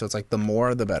 right? So it's like the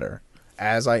more the better.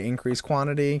 As I increase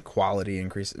quantity, quality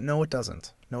increases. No, it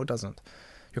doesn't. No, it doesn't.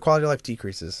 Your quality of life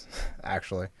decreases.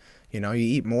 Actually, you know, you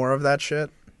eat more of that shit,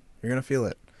 you're gonna feel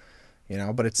it. You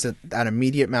know, but it's that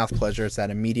immediate mouth pleasure. It's that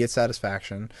immediate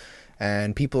satisfaction,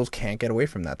 and people can't get away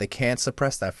from that. They can't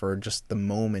suppress that for just the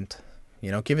moment. You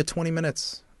know, give it 20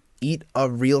 minutes. Eat a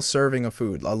real serving of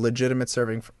food, a legitimate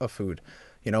serving of food.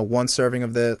 You know, 1 serving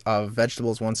of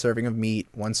vegetables, 1 serving of meat,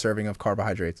 1 serving of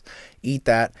carbohydrates. Eat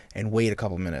that and wait a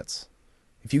couple minutes.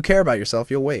 If you care about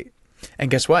yourself, you'll wait. And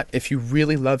guess what? If you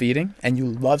really love eating and you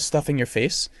love stuffing your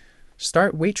face,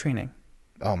 start weight training.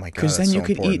 Oh my God, Because then that's you so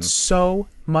can eat important. so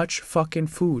much fucking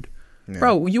food. Yeah.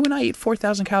 Bro, you and I eat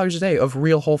 4,000 calories a day of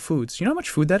real whole foods. You know how much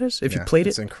food that is? If you Yeah, plate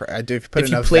it's it, I do. If you put if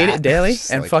you enough plate that, it daily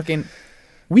it's and like- fucking,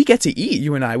 we get to eat.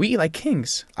 You and I, we eat like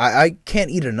kings. I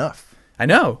can't eat enough. I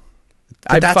know.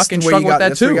 But I that's fucking where you struggle with that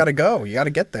that's where too. you got to go. You got to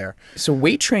get there. So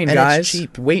weight train, And it's guys.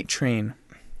 cheap. Weight train.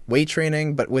 Weight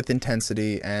training, but with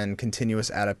intensity and continuous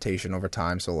adaptation over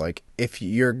time. So like, if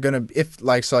you're gonna,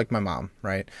 like my mom,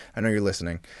 right? I know you're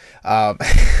listening.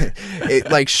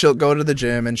 Like she'll go to the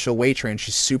gym and she'll weight train.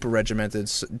 She's super regimented,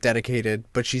 dedicated,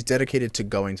 but she's dedicated to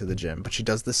going to the gym. But she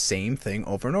does the same thing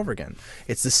over and over again.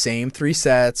 It's the same 3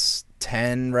 sets.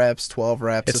 10 reps, 12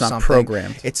 reps. It's of not something.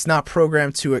 programmed. It's not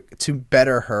programmed to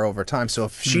better her over time. So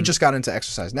if she just got into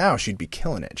exercise now, she'd be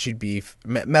killing it. She'd be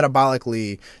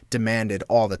metabolically demanded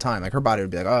all the time. Like her body would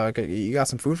be like, oh, okay, you got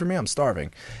some food for me? I'm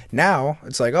starving. Now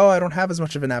it's like, oh, I don't have as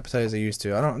much of an appetite as I used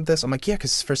to. I don't this. I'm like, yeah,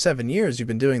 because for 7 years you've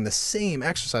been doing the same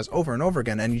exercise over and over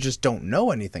again, and you just don't know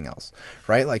anything else,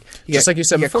 right? Like Just like you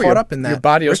said get before, caught your- up in that your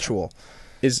body is- ritual.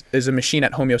 Is a machine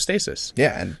at homeostasis.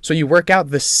 Yeah, and So you work out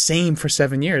the same for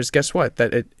 7 years. Guess what?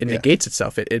 That it negates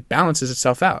itself. It balances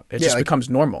itself out. It just like- becomes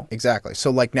normal. exactly. So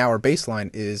like now our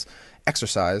baseline is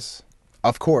exercise.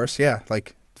 Of course, yeah,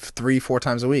 like 3-4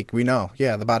 times a week. We know.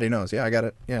 Yeah, the body knows. Yeah, I got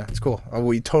it. Yeah, it's cool.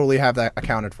 We totally have that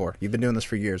accounted for. You've been doing this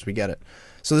for years. We get it.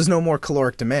 So there's no more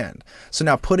caloric demand. So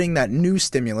now putting that new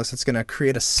stimulus, that's going to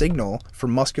create a signal for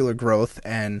muscular growth,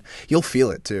 and you'll feel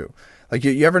it too. Like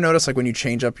you ever notice like when you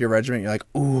change up your regimen, you're like,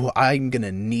 ooh, I'm going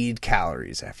to need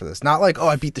calories after this. Not like, oh,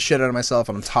 I beat the shit out of myself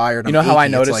and I'm tired. You know how I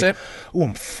notice it? Ooh,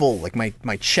 I'm full. Like my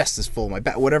chest is full. My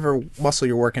back, whatever muscle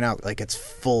you're working out, like it's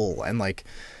full. And like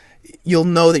you'll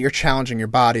know that you're challenging your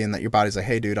body and that your body's like,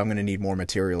 hey, dude, I'm going to need more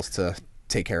materials to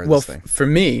take care of Well, this thing. for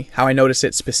me, how I notice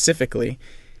it specifically,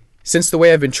 since the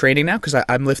way I've been training now, because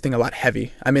I'm lifting a lot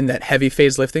heavy. I'm in that heavy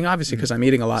phase lifting, obviously, because I'm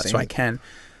eating a lot, so I can.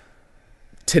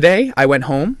 Today, I went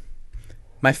home.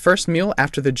 My first meal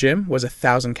after the gym was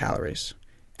 1,000 calories.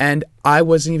 And I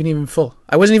wasn't even full.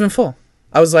 I wasn't even full.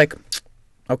 I was like,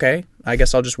 okay, I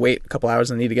guess I'll just wait a couple hours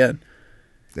and eat again.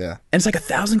 Yeah. And it's like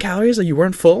 1,000 calories that you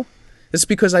weren't full? It's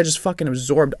because I just fucking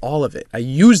absorbed all of it. I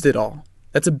used it all.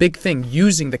 That's a big thing,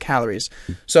 using the calories.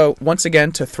 So once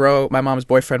again, to throw my mom's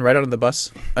boyfriend right under the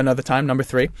bus another time, number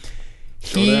 3.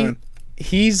 He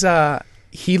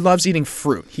loves eating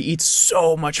fruit. He eats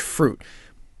so much fruit.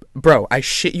 Bro, I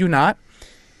shit you not.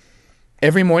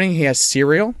 Every morning he has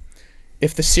cereal.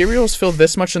 If the cereal is filled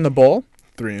this much in the bowl,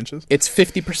 3 inches. it's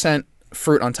 50%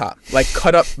 fruit on top. Like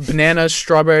cut up bananas,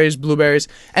 strawberries, blueberries.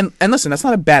 And listen, that's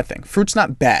not a bad thing. Fruit's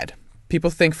not bad. People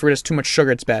think fruit has too much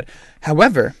sugar, it's bad.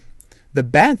 However, the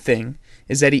bad thing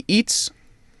is that he eats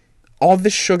all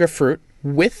this sugar fruit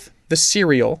with the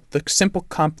cereal, the simple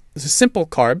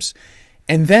carbs,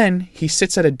 and then he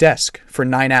sits at a desk for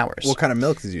 9 hours. What kind of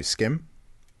milk did you skim?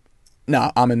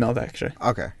 No, almond milk actually.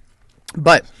 Okay.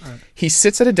 But he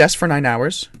sits at a desk for 9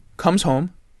 hours, comes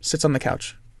home, sits on the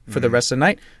couch for the rest of the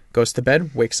night, goes to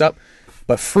bed, wakes up,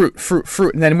 but fruit.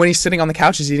 And then when he's sitting on the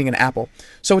couch, he's eating an apple.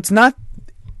 So it's not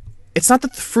that the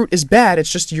fruit is bad.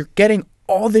 It's just you're getting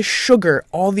all this sugar,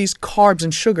 all these carbs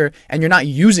and sugar, and you're not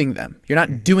using them. You're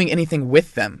not doing anything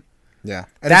with them. Yeah,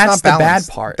 and that's it's not the balanced.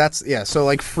 bad part. So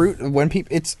like fruit, when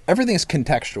people, everything is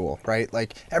contextual, right?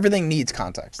 Like everything needs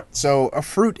context. So a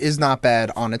fruit is not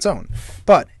bad on its own,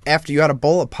 but after you had a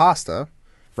bowl of pasta,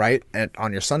 right, and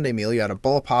on your Sunday meal, you had a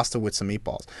bowl of pasta with some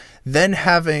meatballs, then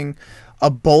having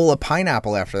a bowl of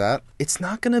pineapple after that, it's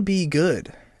not going to be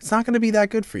good. It's not going to be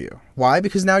that good for you. Why?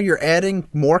 Because now you're adding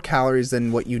more calories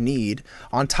than what you need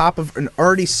on top of an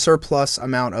already surplus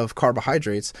amount of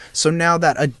carbohydrates. So now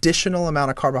that additional amount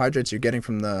of carbohydrates you're getting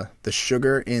from the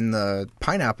sugar in the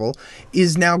pineapple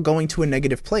is now going to a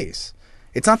negative place.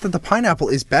 It's not that the pineapple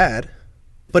is bad,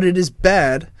 but it is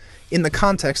bad in the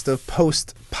context of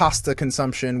post-pasta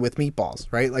consumption with meatballs,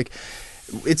 right? Like,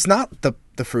 it's not the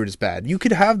fruit is bad. You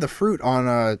could have the fruit on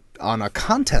a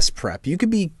contest prep. You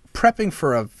could be prepping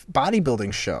for a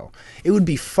bodybuilding show. It would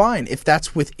be fine if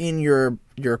that's within your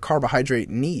carbohydrate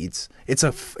needs. It's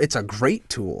a great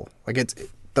tool. Like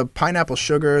the pineapple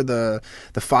sugar, the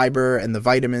fiber, and the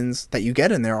vitamins that you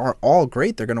get in there are all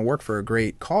great. They're going to work for a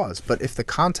great cause. But if the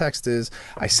context is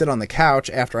I sit on the couch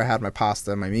after I had my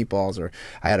pasta, my meatballs, or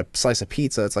I had a slice of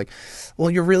pizza, it's like,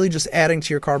 well, you're really just adding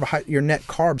to your net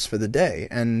carbs for the day.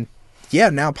 And yeah,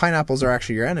 now pineapples are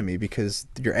actually your enemy because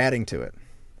you're adding to it.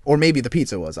 Or maybe the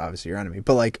pizza was obviously your enemy.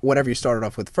 But like whatever you started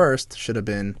off with first should have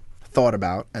been thought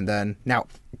about. And then now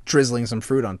drizzling some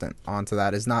fruit onto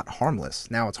that is not harmless.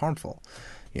 Now it's harmful,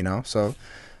 you know? So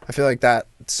I feel like that's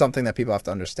something that people have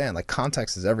to understand. Like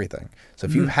context is everything. So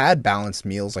if you had balanced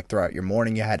meals, like throughout your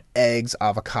morning, you had eggs,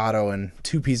 avocado, and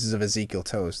 2 pieces of Ezekiel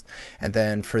toast. And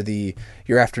then for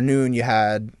your afternoon, you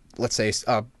had, let's say,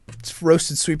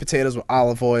 roasted sweet potatoes with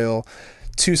olive oil,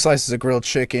 2 slices of grilled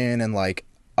chicken, and like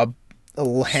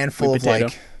a handful of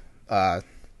like well,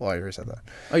 I already said that.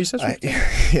 Oh, you said sweet potato.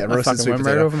 Yeah, roasted sweet potato.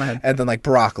 Right over my head. And then like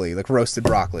broccoli, like roasted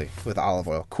broccoli with olive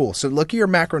oil. Cool. So look at your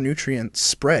macronutrient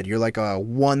spread. You're like a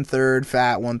 1/3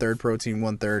 fat, 1/3 protein,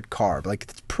 1/3 carb. Like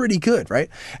it's pretty good, right?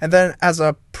 And then as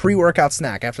a pre-workout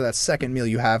snack, after that second meal,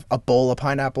 you have a bowl of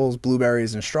pineapples,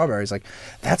 blueberries, and strawberries. Like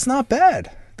that's not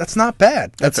bad. That's not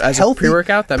bad. That's as healthy. A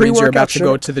pre-workout, that means you're about to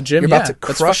go to the gym. You're about to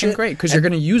that's crush fucking it. Great because you're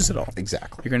going to use it all.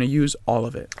 Exactly. You're going to use all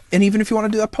of it. And even if you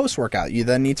want to do that post-workout, you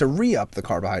then need to re-up the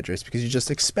carbohydrates because you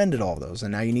just expended all of those.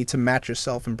 And now you need to match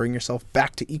yourself and bring yourself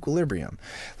back to equilibrium.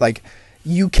 Like,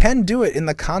 you can do it in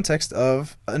the context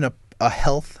of a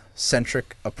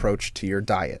health-centric approach to your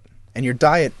diet. And your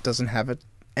diet doesn't have an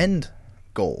end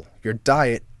goal. Your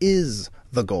diet is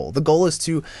the goal. The goal is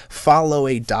to follow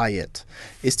a diet,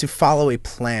 is to follow a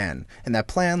plan, and that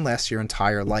plan lasts your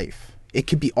entire life. It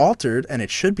could be altered, and it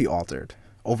should be altered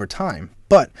over time,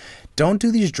 but don't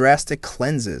do these drastic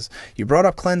cleanses. You brought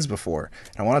up cleanse before,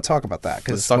 and I want to talk about that,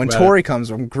 because when Tori comes,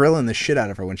 I'm grilling the shit out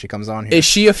of her when she comes on here. Is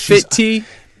she a fit T?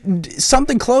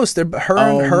 Something close. Her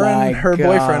and her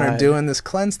boyfriend are doing this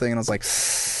cleanse thing, and I was like,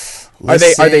 Are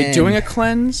they doing a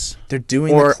cleanse? They're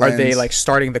doing or a cleanse. Are they like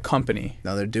starting the company?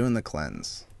 No, they're doing the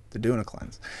cleanse. They're doing a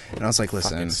cleanse. And I was like,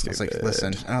 listen.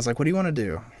 And I was like, what do you want to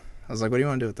do? I was like, what do you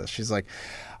want to do with this? She's like,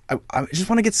 I just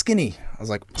want to get skinny. I was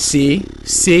like, see,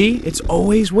 it's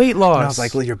always weight loss. And I was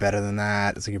like, well, you're better than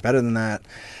that. It's like, you're better than that.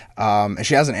 And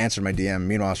she hasn't answered my DM.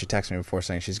 Meanwhile, she texted me before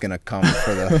saying she's gonna come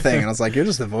for the thing, and I was like, "You're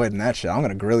just avoiding that shit. I'm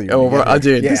gonna grill you." Oh, I'll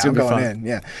do it. Yeah, this I'm will be going fun. in.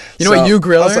 Yeah. You know what? You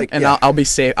grill her, like, and I'll be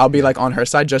safe. I'll be like on her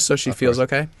side, just so she feels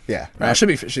okay. Yeah, right. No, she'll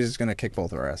be. She's gonna kick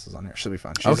both of our asses on here. She'll be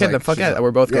fine. She's okay, like, then fuck it.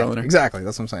 We're both grilling her. Exactly.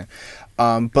 That's what I'm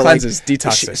saying. But cleanses, like,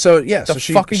 detoxing. So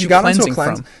she got into a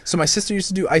cleanse. from? So my sister used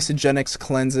to do Isogenics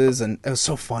cleanses, and it was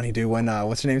so funny, dude. When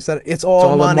what's your name said it? It's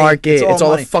all the market. It's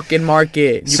all the fucking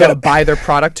market. You gotta buy their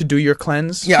product to do your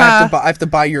cleanse. Yeah, I have to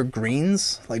buy your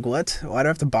greens. Like what? Why do I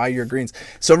have to buy your greens?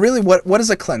 So really, what is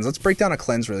a cleanse? Let's break down a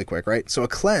cleanse really quick, right? So a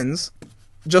cleanse,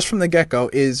 just from the get-go,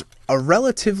 is a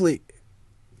relatively,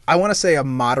 I want to say a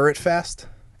moderate fast.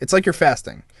 It's like you're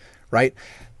fasting, right?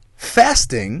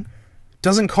 Fasting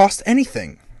doesn't cost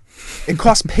anything. It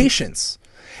costs patience.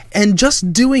 And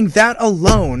just doing that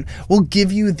alone will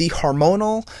give you the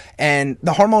hormonal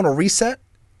reset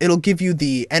It'll give you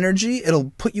the energy.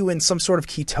 It'll put you in some sort of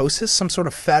ketosis, some sort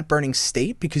of fat burning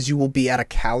state, because you will be at a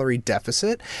calorie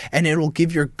deficit, and it will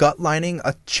give your gut lining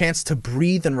a chance to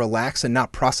breathe and relax and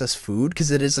not process food,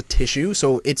 because it is a tissue.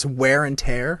 So it's wear and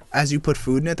tear as you put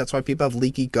food in it. That's why people have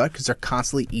leaky gut, because they're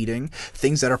constantly eating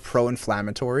things that are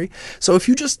pro-inflammatory. So if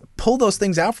you just pull those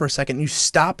things out for a second and you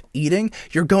stop eating,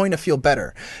 you're going to feel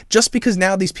better. Just because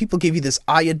now these people give you this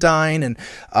iodine and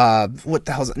what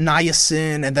the hell is it,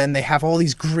 niacin, and then they have all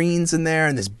these greens in there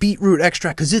and this beetroot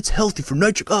extract because it's healthy for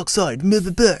nitric oxide.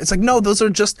 It's like, no, those are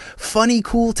just funny,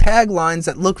 cool taglines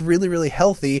that look really, really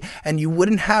healthy, and you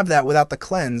wouldn't have that without the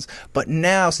cleanse. But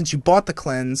now, since you bought the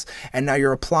cleanse and now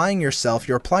you're applying yourself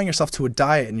to a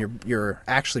diet, and you're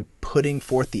actually putting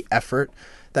forth the effort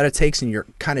that it takes, and you're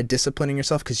kind of disciplining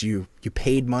yourself because you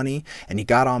paid money and you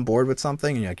got on board with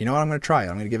something, and you're like, you know what, I'm going to try it.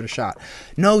 I'm going to give it a shot.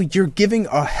 No, you're giving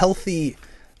a healthy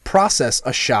process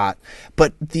a shot,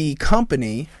 but the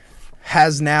company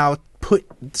has now put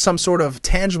some sort of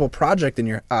tangible product in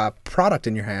your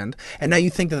hand, and now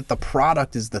you think that the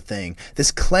product is the thing.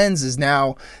 This cleanse is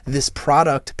now this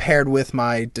product paired with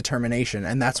my determination,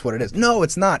 and that's what it is. No,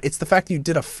 it's not. It's the fact that you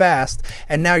did a fast,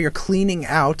 and now you're cleaning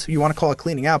out. You want to call it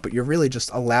cleaning out, but you're really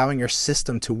just allowing your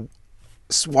system to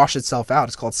wash itself out.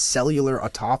 It's called cellular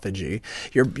autophagy.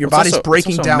 Your body's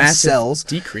breaking down cells.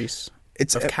 Decrease.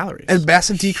 It's of calories. A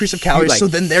massive decrease of calories. So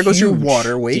then there goes your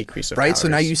water weight, right? Calories. So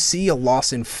now you see a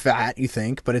loss in fat, you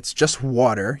think, but it's just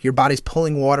water. Your body's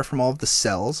pulling water from all of the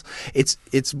cells. It's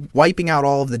wiping out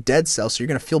all of the dead cells, so you're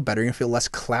going to feel better. You're going to feel less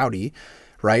cloudy,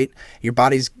 right? Your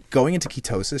body's going into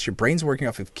ketosis. Your brain's working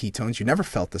off of ketones. You never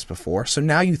felt this before. So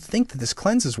now you think that this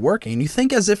cleanse is working. And you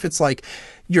think as if it's like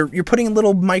you're putting in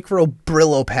little micro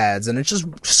Brillo pads, and it's just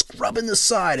scrubbing the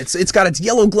side. It's got its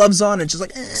yellow gloves on. It's just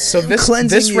like, so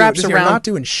this wraps around. You're not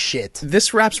doing shit.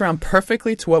 This wraps around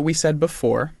perfectly to what we said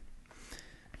before,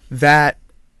 that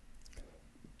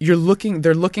they're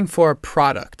looking for a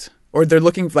product, or they're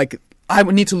looking like, I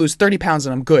would need to lose 30 pounds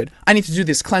and I'm good. I need to do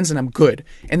this cleanse and I'm good.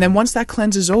 And then once that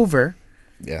cleanse is over,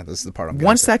 yeah, this is the part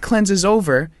once that cleanse is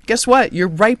over, guess what? You're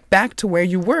right back to where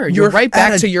you were. You're right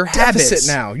back to your habits.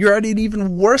 Now you're at an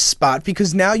even worse spot,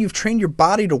 because now you've trained your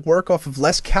body to work off of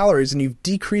less calories, and you've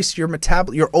decreased your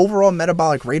overall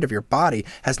metabolic rate of your body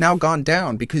has now gone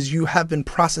down, because you have been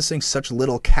processing such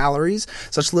little calories,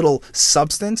 such little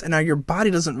substance, and now your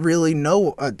body doesn't really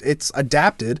know it's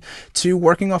adapted to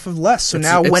working off of less. So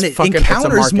now when it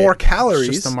encounters more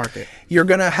calories, you're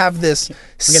gonna have this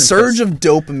surge of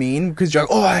dopamine, because you're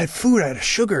like, oh, I had food, I had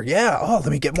sugar, yeah, oh,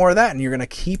 let me get more of that, and you're going to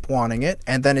keep wanting it,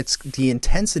 and then it's the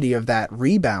intensity of that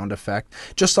rebound effect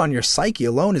just on your psyche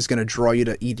alone is going to draw you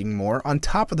to eating more, on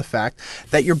top of the fact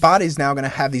that your body's now going to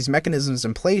have these mechanisms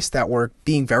in place that were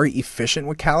being very efficient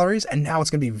with calories, and now it's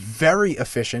going to be very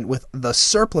efficient with the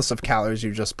surplus of calories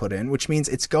you just put in, which means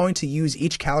it's going to use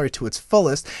each calorie to its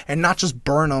fullest and not just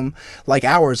burn them like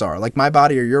ours are. Like my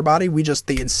body or your body, they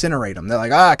incinerate them. They're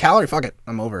like, calorie, fuck it,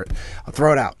 I'm over it, I'll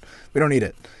throw it out. We don't need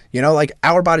it. You know, like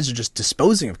our bodies are just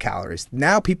disposing of calories.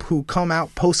 Now people who come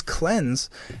out post-cleanse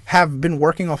have been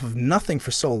working off of nothing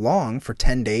for so long, for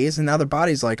 10 days, and now their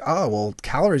body's like, oh, well,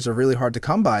 calories are really hard to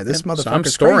come by. This motherfucker's I'm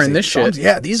storing crazy. This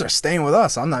shit. These are staying with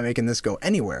us. I'm not making this go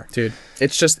anywhere. Dude,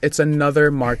 it's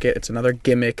another market. It's another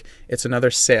gimmick. It's another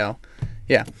sale.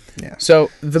 Yeah.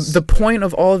 So the point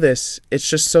of all this, it's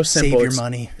just so simple. Save your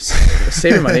money.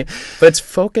 Save your money. But it's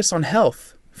focus on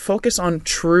health. Focus on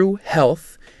true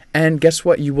health. And guess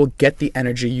what? You will get the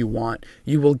energy you want.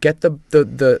 You will get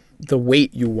the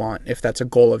weight you want, if that's a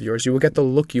goal of yours. You will get the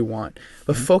look you want.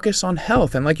 But focus on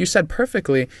health. And like you said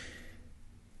perfectly,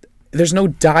 there's no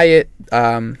diet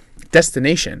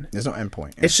destination. There's no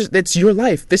endpoint. Yeah. It's your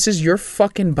life. This is your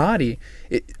fucking body.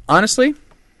 Honestly,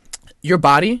 your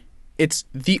body, it's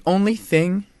the only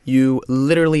thing you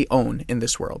literally own in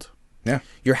this world. Yeah.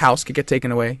 Your house could get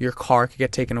taken away. Your car could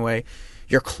get taken away.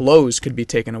 Your clothes could be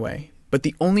taken away. But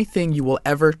the only thing you will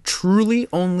ever truly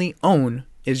only own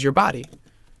is your body.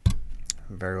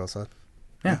 Very well said.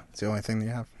 Yeah. It's the only thing that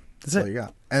you have. That's all it. you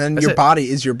got. And then your body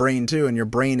is your brain too, and your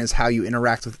brain is how you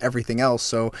interact with everything else.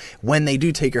 So when they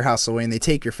do take your house away, and they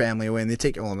take your family away, and they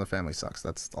take, well, the family sucks.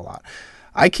 That's a lot.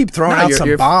 I keep throwing out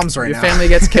some bombs right now. Your family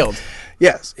gets killed.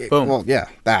 Yes. Boom. Well, yeah,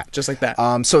 that. Just like that.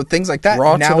 So things like that.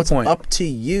 Raw now to the it's point. Up to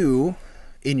you,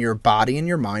 in your body and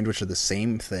your mind, which are the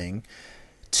same thing,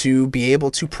 to be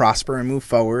able to prosper and move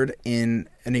forward in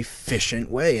an efficient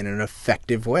way, in an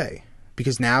effective way.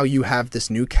 because now you have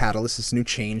this new catalyst, this new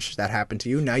change that happened to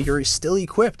you. Now you're still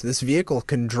equipped. This vehicle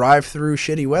can drive through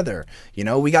shitty weather. You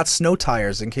know, we got snow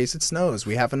tires in case it snows.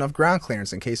 We have enough ground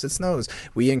clearance in case it snows.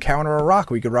 We encounter a rock,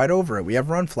 we could ride over it. We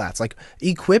have run flats. Like,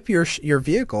 equip your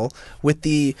vehicle with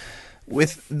a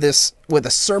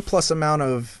surplus amount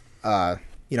of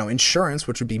insurance,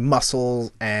 which would be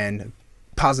muscle and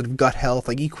positive gut health.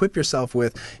 Like, equip yourself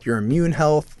with your immune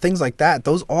health, things like that.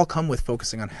 Those all come with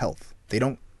focusing on health. They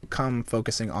don't come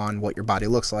focusing on what your body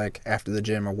looks like after the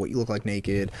gym, or what you look like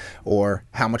naked, or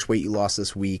how much weight you lost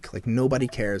this week. Like, nobody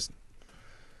cares.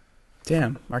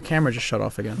 Damn, our camera just shut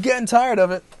off again. Getting tired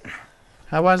of it.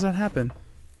 Why does that happen?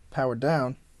 Powered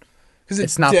down. Because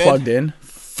it's not plugged in.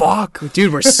 Fuck.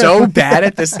 Dude, we're so bad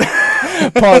at this.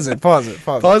 Pause it.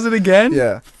 Pause it again?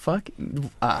 Yeah. Fuck.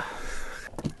 All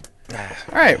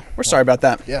right, we're sorry about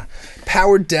that. Yeah,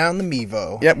 powered down the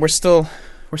Mevo. Yep, we're still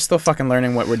fucking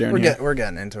learning what we're doing here. We're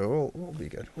getting into it. We'll be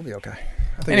good. We'll be okay.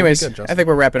 Anyways, I think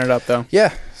we're wrapping it up though.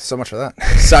 Yeah, so much for that.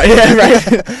 Sorry, yeah,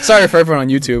 right. Sorry for everyone on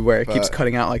YouTube where it keeps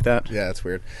cutting out like that. Yeah, it's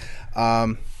weird.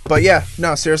 But yeah,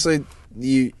 no, seriously,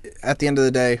 you at the end of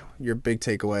the day, your big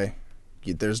takeaway,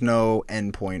 there's no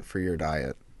end point for your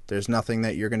diet. There's nothing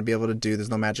that you're going to be able to do. There's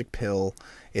no magic pill.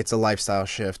 It's a lifestyle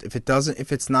shift. If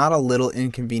it's not a little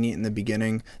inconvenient in the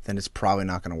beginning, then it's probably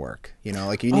not going to work. You know,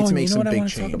 like, you need to make some big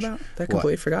change. Talk about? That I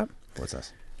completely forgot. What's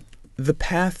this? The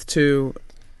path to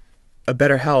a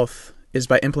better health is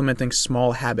by implementing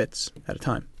small habits at a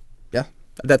time. Yeah.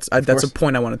 That's a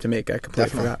point I wanted to make. I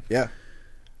completely forgot. Yeah.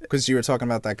 Because you were talking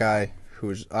about that guy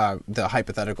who's the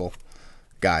hypothetical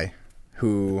guy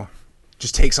who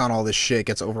just takes on all this shit,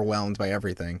 gets overwhelmed by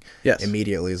everything. Yes.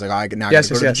 Immediately. He's like, I gotta go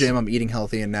to the gym. I'm eating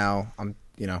healthy, and now I'm.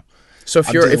 So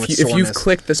if you've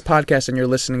clicked this podcast and you're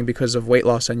listening because of weight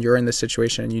loss, and you're in this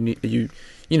situation, and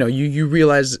you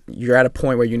realize you're at a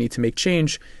point where you need to make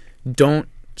change, don't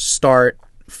start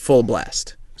full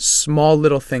blast. Small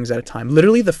little things at a time.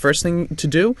 Literally, the first thing to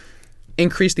do,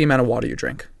 increase the amount of water you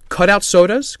drink. Cut out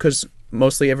sodas, because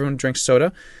mostly everyone drinks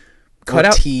soda. Cut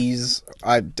out teas,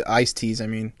 iced teas. I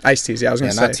mean, iced teas. Yeah, I was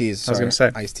gonna say. Not teas. Sorry. I was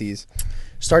gonna say iced teas.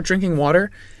 Start drinking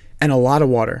water, and a lot of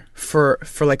water for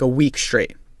like a week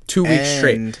straight, 2 weeks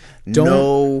straight.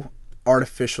 No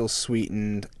artificial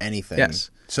sweetened anything.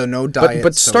 Yes. So no diet.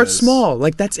 But start small.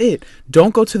 Like, that's it.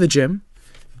 Don't go to the gym.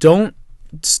 Don't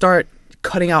start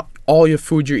cutting out all your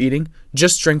food you're eating.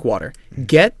 Just drink water.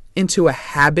 Get into a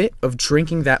habit of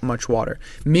drinking that much water.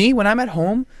 Me, when I'm at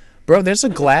home, bro, there's a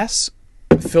glass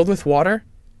filled with water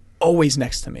always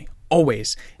next to me.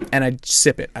 Always. And I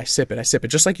sip it.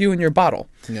 Just like you in your bottle.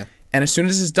 Yeah. And as soon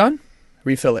as it's done,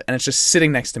 refill it. And it's just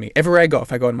sitting next to me. Everywhere I go.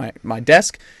 If I go to my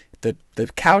desk, the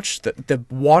couch, the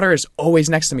water is always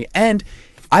next to me. And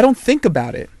I don't think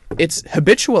about it. It's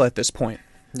habitual at this point.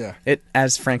 Yeah.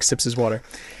 As Frank sips his water.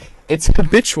 It's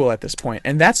habitual at this point.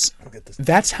 And that's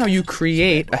how you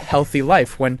create a healthy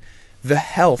life, when the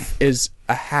health is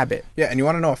a habit. Yeah, and you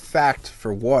want to know a fact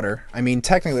for water. I mean,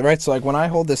 technically, right? So, like, when I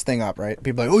hold this thing up, right?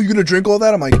 People are like, oh, you're going to drink all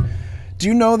that? I'm like, do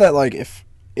you know that, like,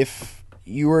 if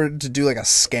you were to do, like, a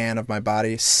scan of my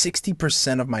body,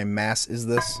 60% of my mass is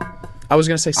this? I was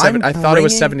going to say 7. I thought it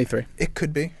was 73. It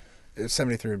could be.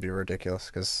 73 would be ridiculous,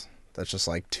 because that's just,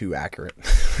 like, too accurate.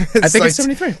 I think it's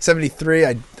 73. 73,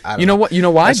 I don't know. What? You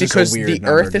know why? That's because the number,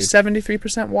 Earth is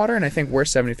 73% water, and I think we're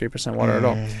 73% water at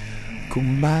all.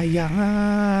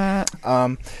 Kumbaya.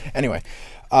 Anyway,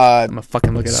 I'm gonna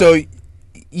fucking look it up. So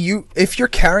if you're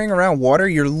carrying around water,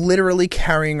 you're literally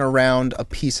carrying around a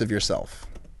piece of yourself.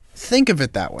 Think of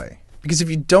it that way, because if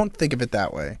you don't think of it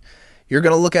that way, you're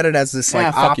gonna look at it as this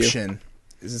option.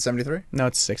 Is it 73? No,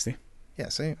 it's 60. Yeah,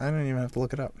 see, I don't even have to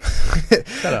look it up.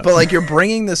 Shut up. But, like, you're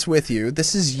bringing this with you.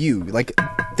 This is you. Like,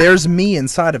 there's me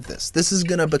inside of this. This is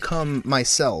gonna become my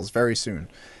cells very soon.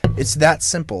 It's that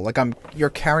simple. Like, you're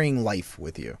carrying life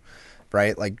with you,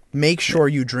 right? Like, make sure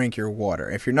you drink your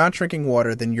water. If you're not drinking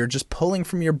water, then you're just pulling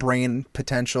from your brain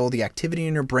potential. The activity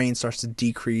in your brain starts to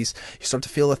decrease. You start to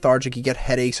feel lethargic. You get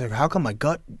headaches. Like, how come my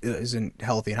gut isn't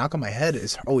healthy? And how come my head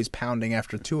is always pounding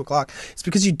after 2 o'clock? It's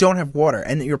because you don't have water,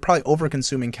 and you're probably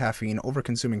over-consuming caffeine,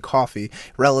 over-consuming coffee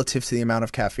relative to the amount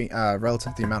of caffeine,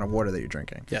 relative to the amount of water that you're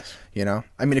drinking. Yes. You know?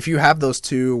 I mean, if you have those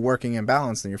two working in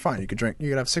balance, then you're fine. You could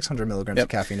have 600 milligrams of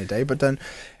caffeine a day, but then,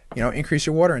 increase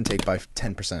your water intake by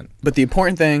 10%. But the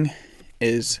important thing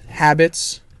is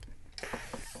habits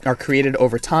are created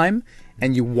over time,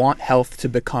 and you want health to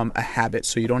become a habit,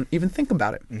 so you don't even think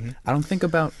about it. Mm-hmm. I don't think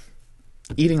about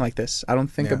eating like this. I don't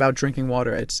think about drinking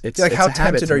water. It's like, how a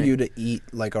habit tempted are you to eat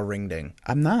like a ring ding?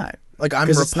 I'm not. Like, I'm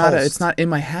repulsed. It's not in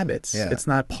my habits. Yeah. It's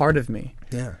not part of me.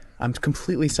 Yeah. I'm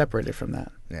completely separated from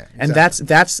that. Yeah, And exactly.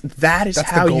 that is That's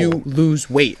the how goal. you lose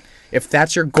weight. If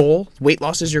that's your goal, weight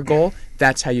loss is your goal,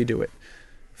 that's how you do it.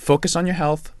 Focus on your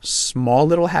health, small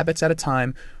little habits at a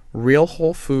time, real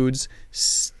whole foods,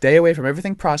 stay away from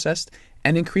everything processed,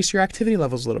 and increase your activity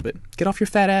levels a little bit. Get off your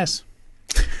fat ass.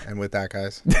 And with that,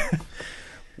 guys,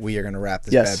 we are going to wrap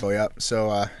this Yes. bad boy up.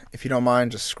 So if you don't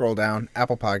mind, just scroll down.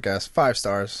 Apple Podcasts, 5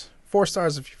 stars. 4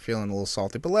 stars if you're feeling a little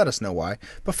salty, but let us know why.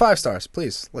 But 5 stars,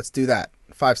 please. Let's do that.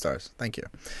 5 stars. Thank you.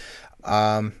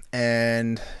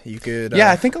 And you could...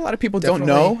 Yeah, I think a lot of people don't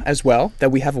know definitely- as well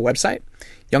that we have a website,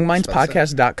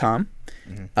 youngmindspodcast.com.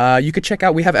 You could check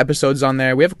out, we have episodes on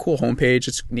there. We have a cool homepage.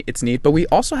 It's neat. But we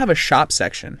also have a shop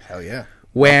section Hell yeah.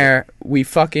 where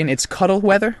it's cuddle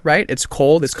weather, right? It's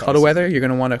cold. It's cuddle weather. You're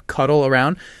going to want to cuddle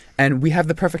around. And we have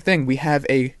the perfect thing. We have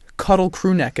a cuddle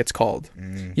crew neck, it's called.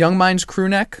 Young Minds crew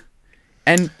neck.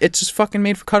 And it's just fucking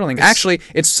made for cuddling. Actually,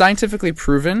 it's scientifically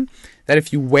proven that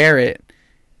if you wear it,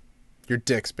 Your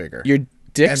dick's bigger. your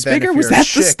dick's And then bigger? if Was you're a that the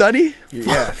chick- study?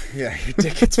 Yeah, your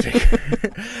dick gets bigger.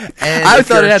 And I if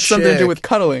thought you're it a had something to do chick- with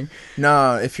cuddling.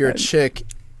 No, if you're a chick,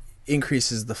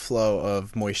 increases the flow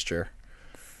of moisture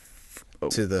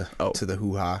to the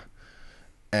hoo-ha.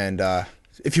 And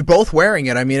if you're both wearing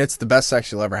it, I mean, it's the best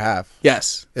sex you'll ever have.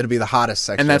 Yes. It'll be the hottest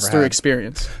sex And you'll that's ever through have.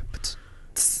 experience.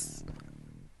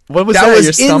 What was That that? was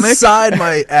Your stomach? inside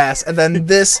my ass, and then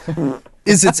this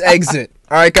is its exit.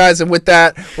 All right, guys, and with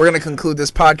that, we're going to conclude this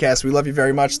podcast. We love you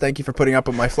very much. Thank you for putting up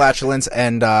with my flatulence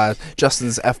and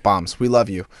Justin's F-bombs. We love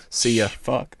you. See ya.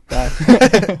 Fuck. Bye.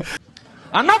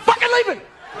 I'm not fucking leaving.